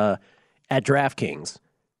at DraftKings.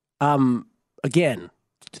 Again,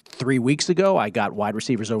 3 weeks ago, I got wide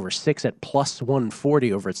receivers over 6 at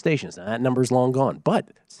 +140 over at Stations. Now, that number's long gone, but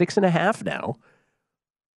 6.5 now.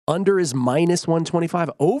 Under is -125.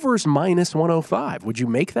 Over is -105. Would you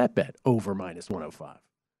make that bet over -105?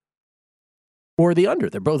 Or the under?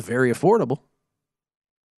 They're both very affordable.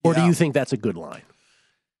 Or do you think that's a good line?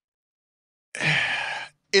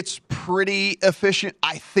 It's pretty efficient.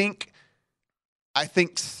 I think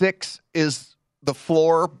 6 is the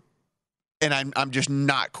floor, and I'm just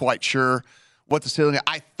not quite sure what the ceiling is.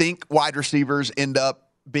 I think wide receivers end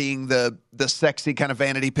up being the sexy kind of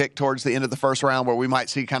vanity pick towards the end of the first round, where we might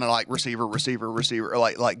see kind of like receiver,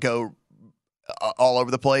 like go all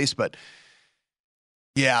over the place. But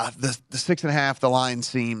yeah, the 6.5, the line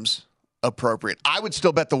seems appropriate. I would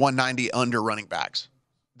still bet the 190 under running backs.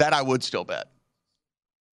 That I would still bet.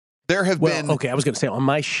 There have been... Okay, I was going to say, on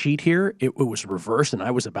my sheet here, it was reversed, and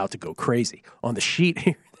I was about to go crazy. On the sheet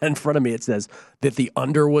here in front of me, it says that the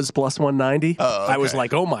under was plus 190. Oh, okay. I was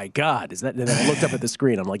like, oh, my God. Is that? And then I looked up at the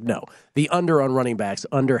screen. I'm like, no. The under on running backs,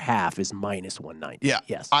 under half, is minus 190. Yeah.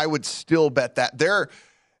 Yes. I would still bet that. There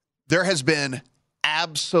has been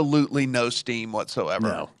absolutely no steam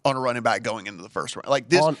whatsoever on a running back going into the first round. Like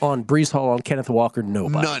this, on Breece Hall, on Kenneth Walker,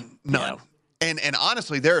 nobody. None. Yeah. And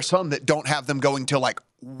honestly, there are some that don't have them going till like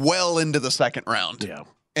well into the second round. Yeah.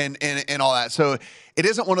 And all that. So it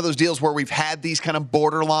isn't one of those deals where we've had these kind of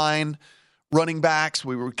borderline running backs.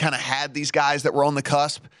 We were kind of had these guys that were on the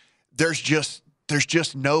cusp. There's just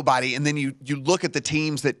nobody. And then you look at the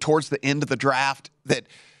teams that towards the end of the draft that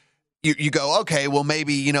you go, okay, well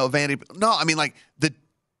maybe, Vandy. No, I mean like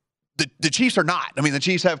the Chiefs are not. I mean, the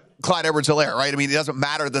Chiefs have Clyde Edwards-Helaire, right? I mean, it doesn't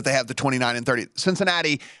matter that they have the 29 and 30.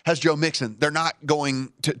 Cincinnati has Joe Mixon. They're not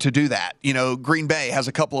going to do that. Green Bay has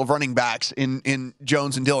a couple of running backs in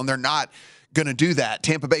Jones and Dillon. They're not going to do that.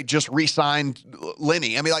 Tampa Bay just re-signed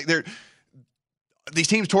Lenny. I mean, like these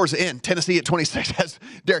teams towards the end. Tennessee at 26 has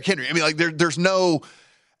Derrick Henry. I mean, like there's no,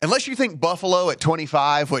 unless you think Buffalo at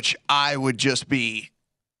 25, which I would just be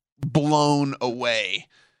blown away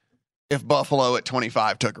if Buffalo at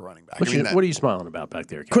 25 took a running back. What are you smiling about back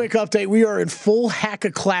there, Ken? Quick update. We are in full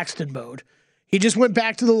Hack-a-Claxton mode. He just went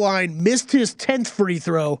back to the line, missed his 10th free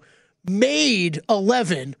throw, made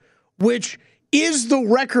 11, which is the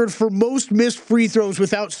record for most missed free throws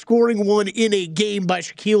without scoring one in a game by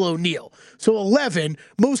Shaquille O'Neal. So 11,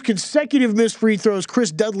 most consecutive missed free throws,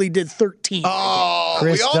 Chris Dudley did 13. Oh,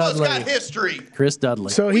 we almost got history. Chris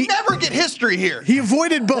Dudley. So we never get history here. He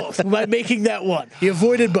avoided both by making that one. He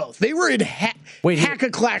avoided both. They were in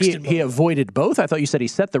Hack-a-Claxton mode. He avoided both? I thought you said he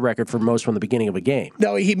set the record for most from the beginning of a game.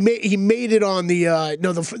 No, he made it on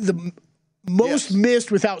the most missed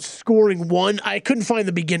without scoring one. I couldn't find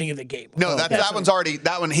the beginning of the game. No, that one's already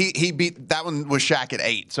that one. He beat that one was Shaq at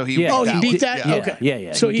 8. So he he beat that. Yeah. Okay,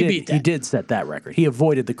 yeah. So he beat that. He did set that record. He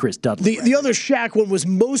avoided the Chris Dudley. The other Shaq one was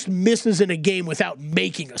most misses in a game without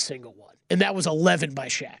making a single one, and that was 11 by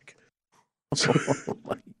Shaq. Oh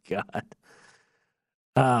my God.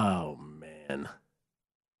 Oh man.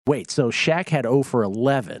 Wait, so Shaq had 0 for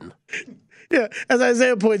 11. Yeah, as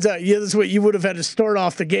Isaiah points out, that's what you would have had to start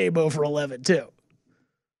off the game over 11 too.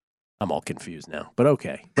 I'm all confused now, but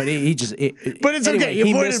okay. But he just. But it's okay.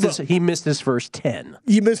 He missed his first 10.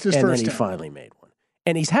 He missed his first 10. And then he finally made one.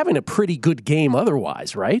 And he's having a pretty good game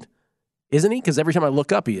otherwise, right? Isn't he? Because every time I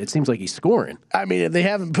look up, it seems like he's scoring. I mean, they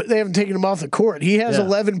haven't taken him off the court. He has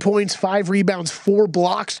 11 points, 5 rebounds, 4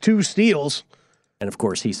 blocks, 2 steals. And, of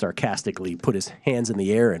course, he sarcastically put his hands in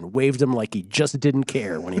the air and waved them like he just didn't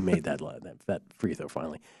care when he made that free throw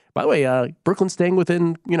finally. By the way, Brooklyn staying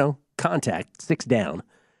within, contact, 6 down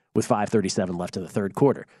with 5:37 left in the third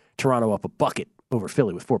quarter. Toronto up a bucket over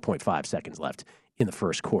Philly with 4.5 seconds left in the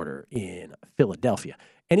first quarter in Philadelphia.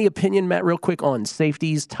 Any opinion, Matt, real quick, on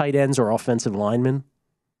safeties, tight ends, or offensive linemen?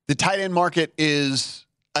 The tight end market is...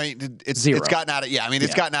 it's Zero. It's gotten out of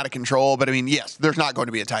it's gotten out of control. But yes, there's not going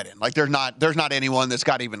to be a tight end. Like there's not anyone that's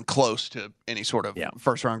got even close to any sort of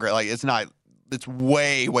first round grade. Like it's not. It's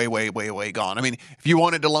way gone. I mean, if you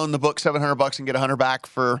wanted to loan the book $700 and get $100 back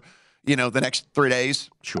for the next 3 days,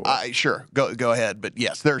 sure, go ahead. But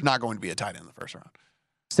yes, there's not going to be a tight end in the first round.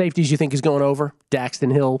 Safeties, you think he's going over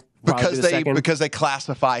Daxton Hill? Because they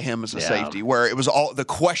classify him as a safety, where it was the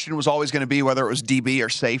question was always going to be whether it was DB or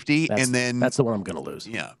safety, and then that's the one I'm going to lose.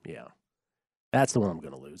 Yeah, that's the one I'm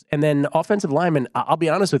going to lose. And then offensive lineman, I'll be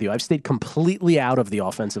honest with you, I've stayed completely out of the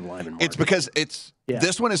offensive lineman market. It's because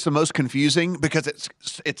this one is the most confusing because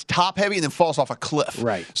it's top heavy and then falls off a cliff.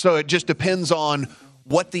 Right. So it just depends on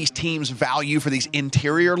what these teams value for these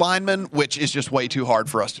interior linemen, which is just way too hard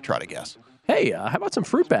for us to try to guess. Hey, how about some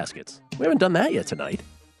fruit baskets? We haven't done that yet tonight.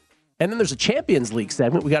 And then there's a Champions League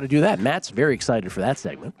segment. We got to do that. Matt's very excited for that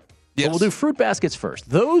segment. Yes. But we'll do fruit baskets first.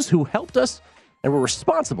 Those who helped us and were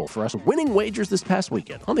responsible for us winning wagers this past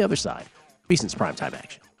weekend. On the other side, VSiN's primetime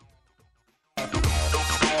action.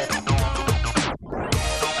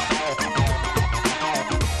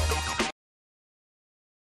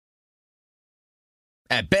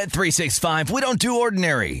 At Bet365, we don't do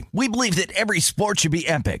ordinary. We believe that every sport should be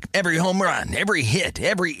epic. Every home run, every hit,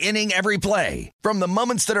 every inning, every play. From the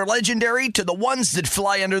moments that are legendary to the ones that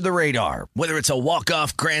fly under the radar. Whether it's a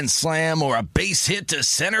walk-off grand slam or a base hit to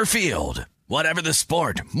center field. Whatever the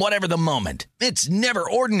sport, whatever the moment, it's never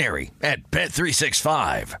ordinary at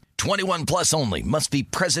Bet365. 21 plus only. Must be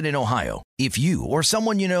present in Ohio. If you or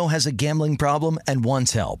someone you know has a gambling problem and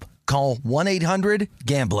wants help, call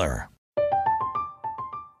 1-800-GAMBLER.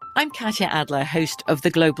 I'm Katya Adler, host of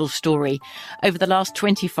The Global Story. Over the last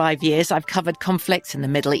 25 years, I've covered conflicts in the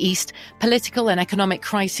Middle East, political and economic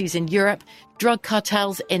crises in Europe, drug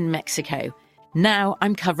cartels in Mexico. Now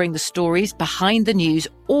I'm covering the stories behind the news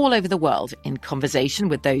all over the world in conversation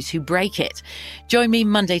with those who break it. Join me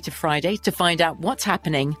Monday to Friday to find out what's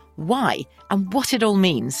happening, why, and what it all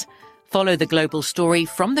means. Follow The Global Story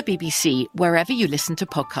from the BBC wherever you listen to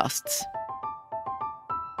podcasts.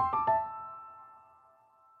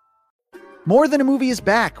 More Than a Movie is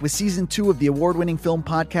back with season 2 of the award-winning film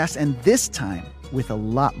podcast, and this time with a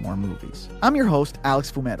lot more movies. I'm your host,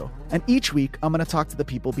 Alex Fumero, and each week I'm going to talk to the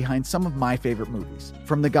people behind some of my favorite movies.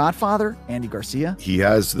 From The Godfather, Andy Garcia. He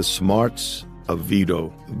has the smarts of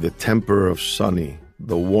Vito, the temper of Sonny,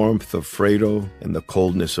 the warmth of Fredo, and the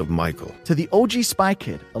coldness of Michael. To the OG Spy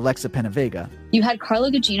Kid, Alexa Penavega. You had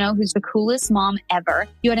Carla Gugino, who's the coolest mom ever.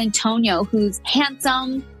 You had Antonio, who's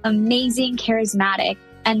handsome, amazing, charismatic.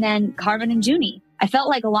 And then Carmen and Junie. I felt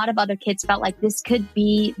like a lot of other kids felt like this could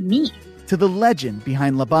be me. To the legend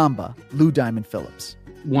behind La Bamba, Lou Diamond Phillips.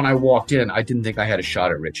 When I walked in, I didn't think I had a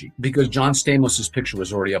shot at Richie because John Stamos' picture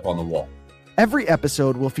was already up on the wall. Every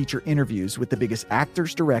episode will feature interviews with the biggest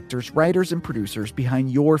actors, directors, writers, and producers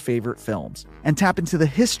behind your favorite films and tap into the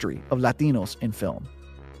history of Latinos in film.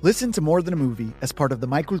 Listen to More Than a Movie as part of the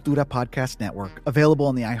My Cultura podcast network, available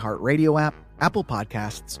on the iHeartRadio app, Apple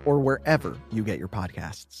Podcasts, or wherever you get your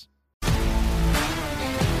podcasts.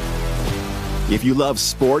 If you love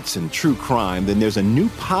sports and true crime, then there's a new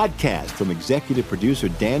podcast from executive producer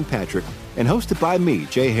Dan Patrick and hosted by me,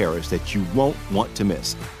 Jay Harris, that you won't want to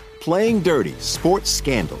miss. Playing Dirty: Sports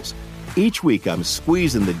Scandals. Each week, I'm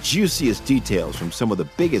squeezing the juiciest details from some of the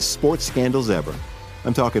biggest sports scandals ever.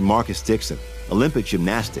 I'm talking Marcus Dixon, Olympic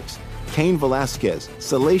gymnastics, Cain Velasquez,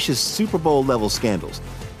 salacious Super Bowl-level scandals.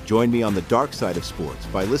 Join me on the dark side of sports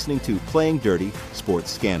by listening to Playing Dirty: Sports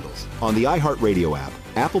Scandals on the iHeartRadio app,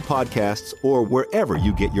 Apple Podcasts, or wherever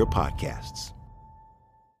you get your podcasts.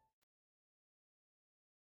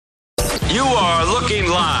 You are looking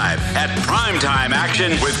live at Primetime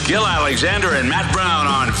Action with Gil Alexander and Matt Brown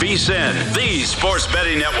on VSiN, the Sports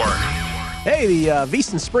Betting Network. Hey, the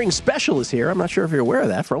VSiN Spring Special is here. I'm not sure if you're aware of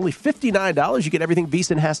that. For only $59, you get everything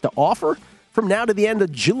VSiN has to offer from now to the end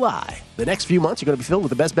of July. The next few months are going to be filled with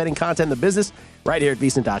the best betting content in the business right here at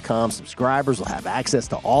VSiN.com. Subscribers will have access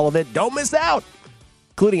to all of it. Don't miss out,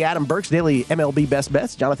 including Adam Burke's daily MLB best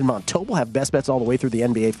bets. Jonathan Montoya will have best bets all the way through the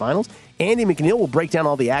NBA Finals. Andy McNeil will break down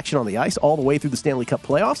all the action on the ice all the way through the Stanley Cup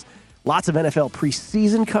playoffs. Lots of NFL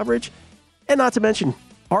preseason coverage. And not to mention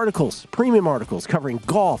articles, premium articles covering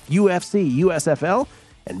golf, UFC, USFL,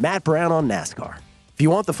 and Matt Brown on NASCAR. If you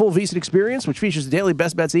want the full VSiN experience, which features the daily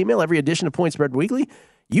best bets email, every edition of Point Spread Weekly,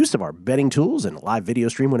 use of our betting tools, and a live video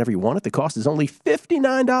stream whenever you want it, the cost is only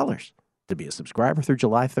 $59 to be a subscriber through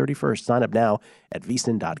July 31st. Sign up now at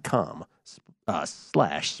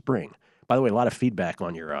vsin.com/spring. By the way, a lot of feedback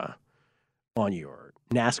on your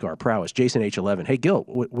NASCAR prowess. Jason H11. Hey, Gil,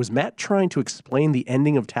 was Matt trying to explain the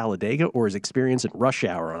ending of Talladega or his experience at rush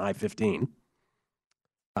hour on I-15?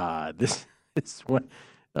 This is what...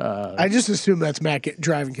 I just assume that's Matt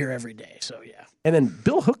driving here every day, so yeah. And then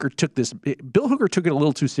Bill Hooker took it a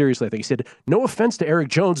little too seriously, I think. He said, no offense to Eric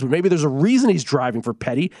Jones, but maybe there's a reason he's driving for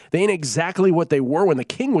Petty. They ain't exactly what they were when the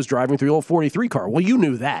King was driving through the old 43 car. Well, you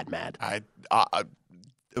knew that, Matt.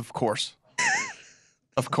 Of course.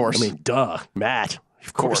 Of course. I mean, duh, Matt.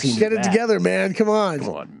 Of course he knew Get it that. together, man. Come on.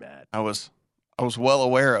 Come on, Matt. I was well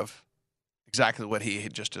aware of exactly what he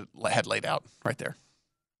had just had laid out right there.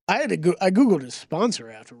 I Googled his sponsor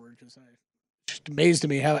afterward because I just amazed to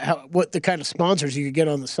me what the kind of sponsors you could get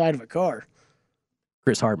on the side of a car.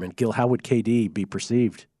 Chris Hartman, Gil, how would KD be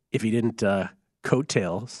perceived if he didn't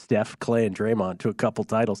coattail Steph, Clay, and Draymond to a couple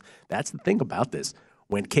titles? That's the thing about this.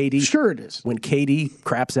 When KD, sure it is. When KD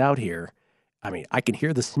craps out here, I mean, I can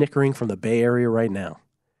hear the snickering from the Bay Area right now.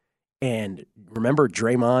 And remember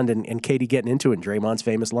Draymond and KD getting into it, and Draymond's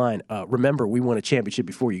famous line, remember, we won a championship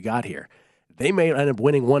before you got here. They may end up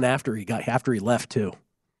winning one after he left too.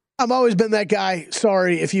 I've always been that guy.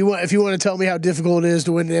 Sorry, if you want to tell me how difficult it is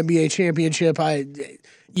to win an NBA championship,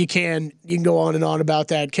 you can go on and on about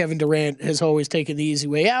that. Kevin Durant has always taken the easy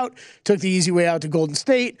way out. Took the easy way out to Golden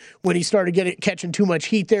State when he started catching too much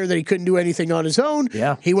heat there that he couldn't do anything on his own.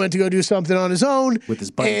 Yeah, he went to go do something on his own with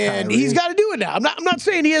his buddy and Kyrie. He's got to do it now. I'm not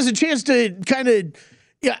saying he has a chance to kind of,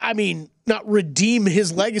 not redeem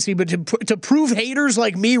his legacy, but to prove haters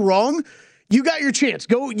like me wrong. You got your chance.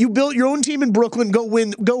 Go. You built your own team in Brooklyn. Go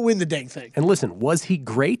win the dang thing. And listen, was he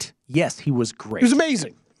great? Yes, he was great. He was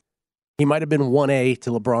amazing. He might have been 1A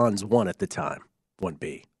to LeBron's 1 at the time,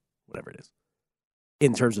 1B, whatever it is,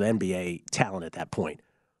 in terms of NBA talent at that point.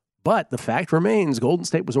 But the fact remains, Golden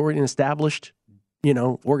State was already an established,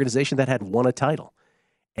 organization that had won a title.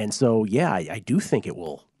 And so, yeah, I do think it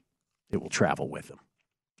will travel with him.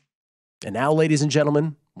 And now, ladies and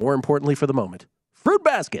gentlemen, more importantly for the moment, fruit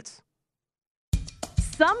baskets.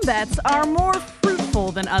 Some bets are more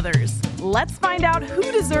fruitful than others. Let's find out who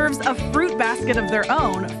deserves a fruit basket of their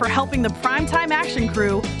own for helping the Primetime Action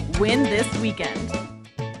crew win this weekend.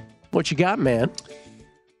 What you got, man?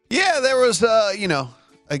 Yeah, there was,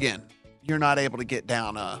 again, you're not able to get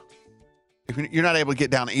down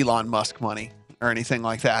Elon Musk money or anything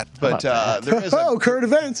like that. But there is current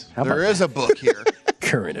events. There is a book here.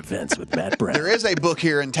 Current events with Matt Brown. There is a book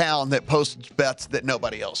here in town that posts bets that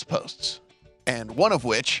nobody else posts. And one of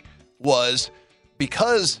which was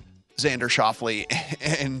because Xander Schauffele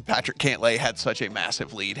and Patrick Cantlay had such a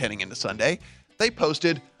massive lead heading into Sunday, they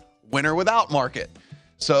posted winner without market.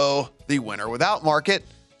 So the winner without market,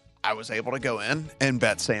 I was able to go in and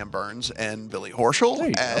bet Sam Burns and Billy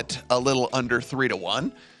Horschel at a little under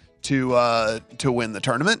 3-1 to win the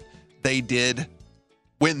tournament. They did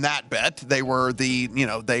win that bet. They were the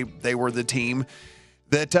they were the team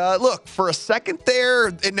that look, for a second there,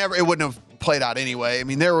 it wouldn't have played out anyway. I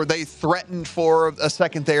mean, they threatened for a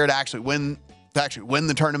second there to actually win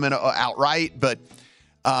the tournament outright, but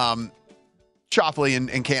Schauffele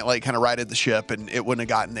and Cantlay kind of righted the ship, and it wouldn't have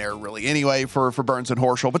gotten there really anyway for Burns and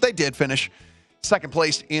Horschel. But they did finish second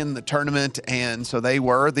place in the tournament, and so they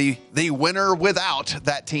were the winner without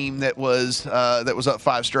that team that was up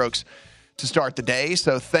 5 strokes to start the day.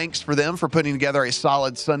 So thanks for them for putting together a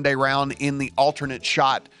solid Sunday round in the alternate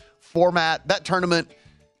shot format. That tournament,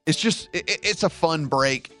 it's a fun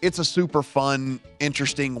break. It's a super fun,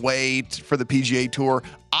 interesting way for the PGA Tour.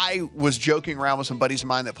 I was joking around with some buddies of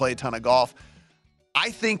mine that play a ton of golf. I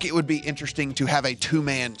think it would be interesting to have a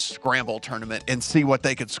 2-man scramble tournament and see what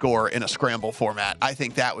they could score in a scramble format. I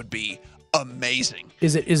think that would be amazing.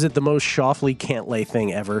 Is it the most Schauffele Cantlay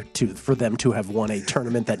thing ever for them to have won a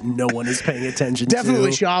tournament that no one is paying attention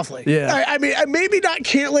Definitely to? Schauffele. Yeah. I mean, maybe not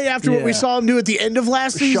Cantlay after what we saw him do at the end of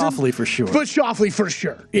last season. Schauffele for sure. But Schauffele for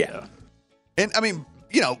sure. Yeah. And I mean,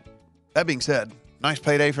 that being said, nice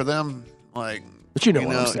payday for them. Like, but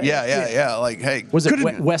what I'm saying. Yeah. Like, hey.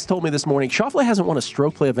 Wes told me this morning, Schauffele hasn't won a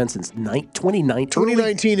stroke play event since 2019.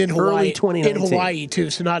 2019 in Hawaii. Early 2019. In Hawaii, too,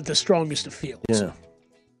 so not the strongest of fields. Yeah.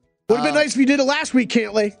 Would have been nice if you did it last week,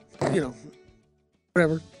 Cantlay.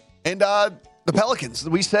 Whatever. And the Pelicans,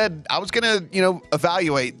 we said I was going to,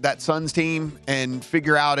 evaluate that Suns team and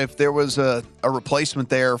figure out if there was a replacement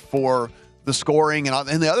there for the scoring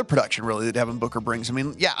and the other production, really, that Devin Booker brings. I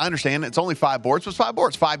mean, yeah, I understand. It's only 5 boards, but it's 5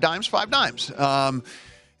 boards. 5 dimes, 5 dimes.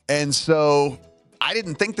 And so I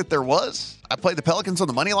didn't think that there was. I played the Pelicans on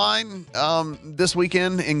the money line this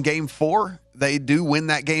weekend in Game 4. They do win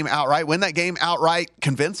that game outright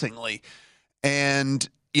convincingly. And,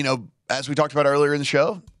 as we talked about earlier in the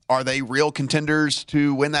show, are they real contenders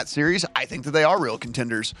to win that series? I think that they are real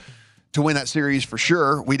contenders to win that series for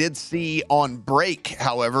sure. We did see on break,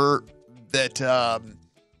 however, that you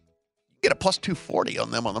get a plus 240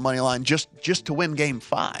 on them on the money line just to win Game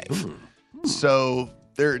 5. So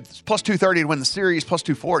there's plus 230 to win the series, plus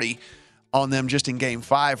 240 on them just in Game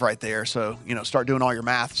 5 right there. So, start doing all your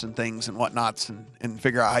maths and things and whatnots and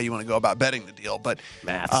figure out how you want to go about betting the deal. But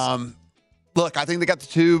look, I think they got the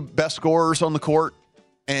 2 best scorers on the court.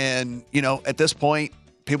 And, at this point,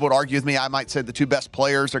 people would argue with me. I might say the 2 best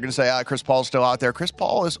players. They're going to say, Chris Paul's still out there. Chris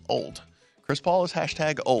Paul is old. Chris Paul is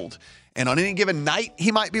 #old. And on any given night,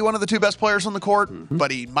 he might be one of the 2 best players on the court,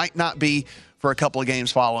 but he might not be for a couple of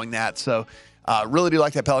games following that. So really do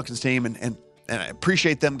like that Pelicans team and I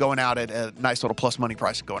appreciate them going out at a nice little plus money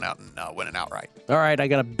price and going out and winning outright. All right, I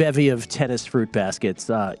got a bevy of tennis fruit baskets.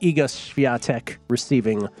 Iga Swiatek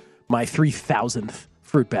receiving my 3,000th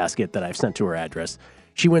fruit basket that I've sent to her address.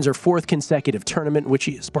 She wins her 4th consecutive tournament, which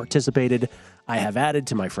she has participated. I have added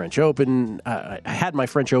to my French Open. I had my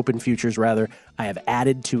French Open futures, rather. I have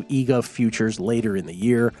added to Iga futures later in the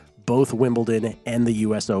year, both Wimbledon and the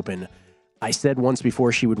U.S. Open. I said once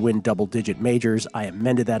before she would win double-digit majors. I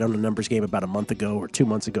amended that on a numbers game about a month ago or 2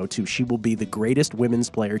 months ago, too. She will be the greatest women's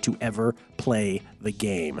player to ever play the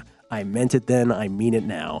game. I meant it then. I mean it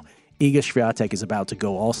now. Iga Swiatek is about to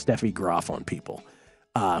go all Steffi Graf on people.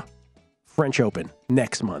 French Open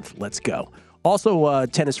next month. Let's go. Also,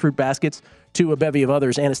 tennis fruit baskets to a bevy of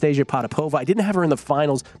others. Anastasia Potapova. I didn't have her in the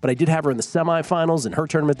finals, but I did have her in the semifinals in her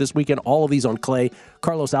tournament this weekend. All of these on clay.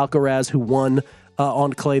 Carlos Alcaraz, who won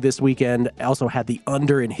on clay this weekend, also had the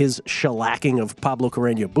under in his shellacking of Pablo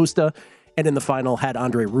Carreño Busta. And in the final, had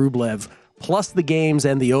Andrei Rublev plus the games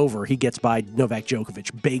and the over. He gets by Novak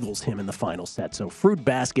Djokovic, bagels him in the final set. So fruit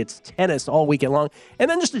baskets, tennis all weekend long. And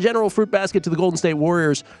then just a general fruit basket to the Golden State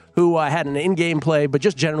Warriors, who had an in-game play, but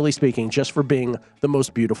just generally speaking, just for being the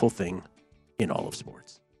most beautiful thing in all of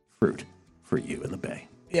sports. Fruit for you in the Bay.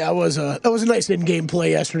 Yeah, that was a nice in-game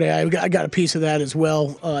play yesterday. I got a piece of that as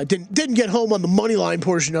well. Didn't get home on the money line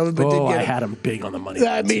portion of it, but I had him big on the money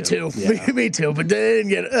line. Me too. Yeah. Me too. But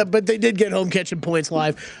they did get home catching points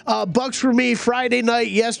live. Bucks for me Friday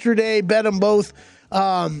night yesterday. Bet them both.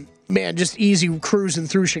 Man, just easy cruising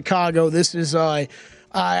through Chicago. This is I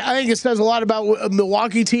think it says a lot about a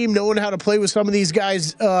Milwaukee team knowing how to play with some of these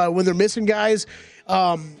guys when they're missing guys.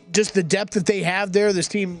 Just the depth that they have there. This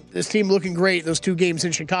team looking great. Those 2 games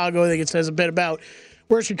in Chicago, I think it says a bit about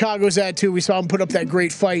where Chicago's at too. We saw them put up that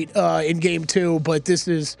great fight in Game 2, but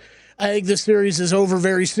I think this series is over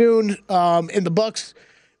very soon. And the Bucks,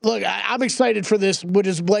 look, I'm excited for this, which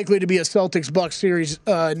is likely to be a Celtics-Bucks series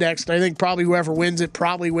next. I think probably whoever wins it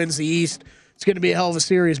probably wins the East. It's going to be a hell of a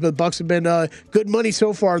series, but the Bucks have been good money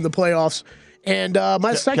so far in the playoffs. And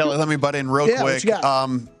my second, Kelly, let me butt in real quick. What you got?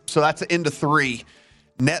 So that's the end of 3.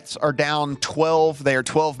 Nets are down 12. They are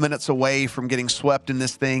 12 minutes away from getting swept in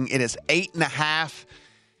this thing. It is 8.5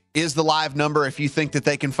 is the live number. If you think that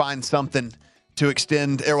they can find something to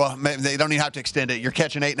extend, well, they don't even have to extend it. You're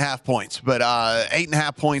catching 8.5 points, but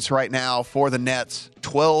 8.5 points right now for the Nets.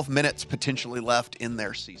 12 minutes potentially left in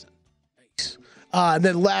their season. And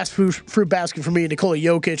then last fruit basket for me, Nikola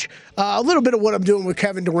Jokic. A little bit of what I'm doing with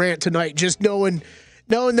Kevin Durant tonight, just knowing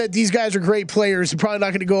that these guys are great players. They're probably not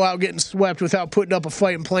going to go out getting swept without putting up a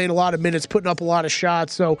fight and playing a lot of minutes, putting up a lot of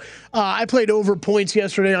shots. So I played over points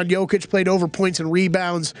yesterday on Jokic, played over points and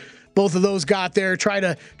rebounds. Both of those got there. Tried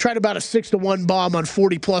about a 6-1 bomb on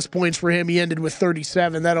 40-plus points for him. He ended with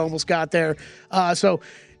 37. That almost got there. So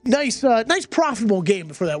nice profitable game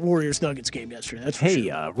for that Warriors-Nuggets game yesterday. That's for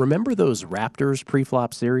sure. Remember those Raptors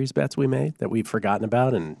pre-flop series bets we made that we've forgotten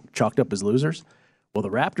about and chalked up as losers? Well, the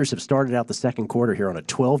Raptors have started out the second quarter here on a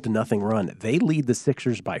 12-0 run. They lead the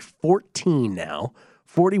Sixers by 14 now,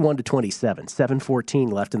 41-27, 7:14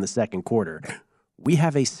 left in the second quarter. We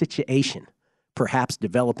have a situation perhaps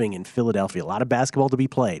developing in Philadelphia. A lot of basketball to be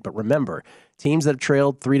played, but remember, teams that have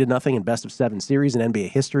trailed 3-0 in best-of-7 series in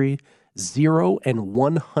NBA history,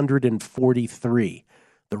 0-143.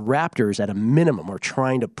 The Raptors, at a minimum, are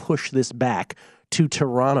trying to push this back to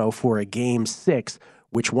Toronto for a Game 6,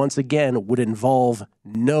 which once again would involve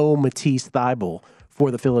no Matisse Thybulle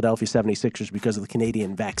for the Philadelphia 76ers because of the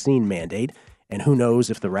Canadian vaccine mandate. And who knows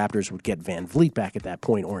if the Raptors would get Van Vliet back at that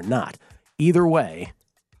point or not. Either way,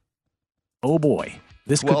 oh boy,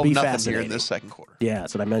 this could be fascinating. Here in this second quarter. Yeah,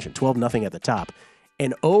 that's what I mentioned. 12-0 at the top.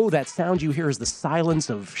 And that sound you hear is the silence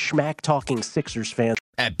of schmack-talking Sixers fans.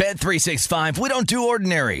 At Bet365, we don't do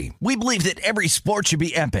ordinary. We believe that every sport should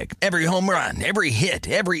be epic. Every home run, every hit,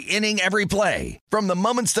 every inning, every play. From the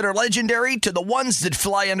moments that are legendary to the ones that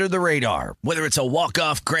fly under the radar. Whether it's a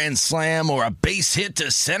walk-off grand slam or a base hit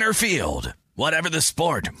to center field. Whatever the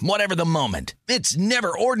sport, whatever the moment. It's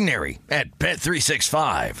never ordinary at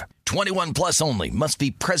Bet365. 21 plus only. Must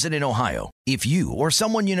be present in Ohio. If you or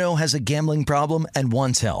someone you know has a gambling problem and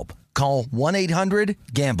wants help, call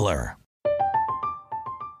 1-800-GAMBLER.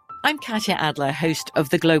 I'm Katya Adler, host of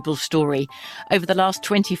The Global Story. Over the last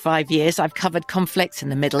 25 years, I've covered conflicts in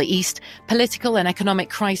the Middle East, political and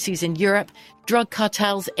economic crises in Europe, drug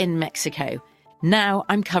cartels in Mexico. Now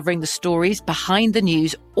I'm covering the stories behind the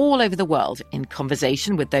news all over the world in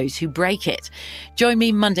conversation with those who break it. Join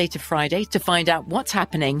me Monday to Friday to find out what's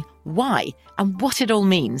happening, why, and what it all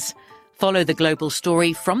means. Follow The Global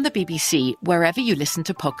Story from the BBC wherever you listen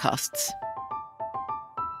to podcasts.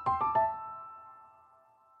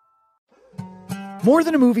 More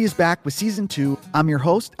Than a Movie is back with Season 2. I'm your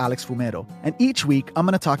host, Alex Fumero, and each week I'm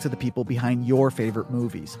going to talk to the people behind your favorite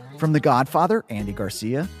movies. From The Godfather, Andy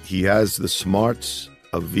Garcia. He has the smarts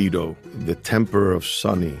of Vito, the temper of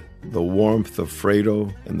Sonny, the warmth of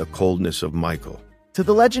Fredo, and the coldness of Michael. To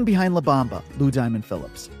the legend behind La Bamba, Lou Diamond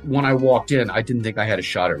Phillips. When I walked in, I didn't think I had a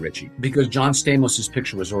shot at Richie because John Stamos'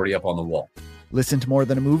 picture was already up on the wall. Listen to More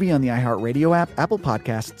Than a Movie on the iHeartRadio app, Apple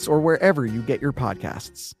Podcasts, or wherever you get your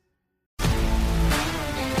podcasts.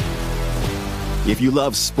 If you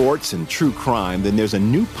love sports and true crime, then there's a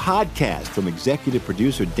new podcast from executive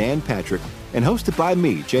producer Dan Patrick and hosted by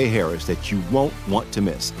me, Jay Harris, that you won't want to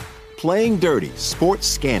miss. Playing Dirty: Sports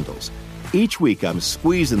Scandals. Each week, I'm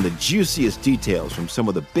squeezing the juiciest details from some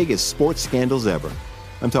of the biggest sports scandals ever.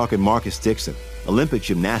 I'm talking Marcus Dixon, Olympic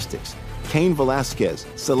gymnastics, Cain Velasquez,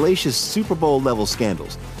 salacious Super Bowl-level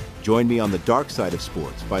scandals. Join me on the dark side of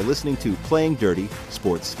sports by listening to Playing Dirty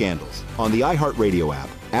Sports Scandals on the iHeartRadio app,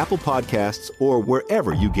 Apple Podcasts, or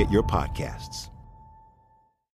wherever you get your podcasts.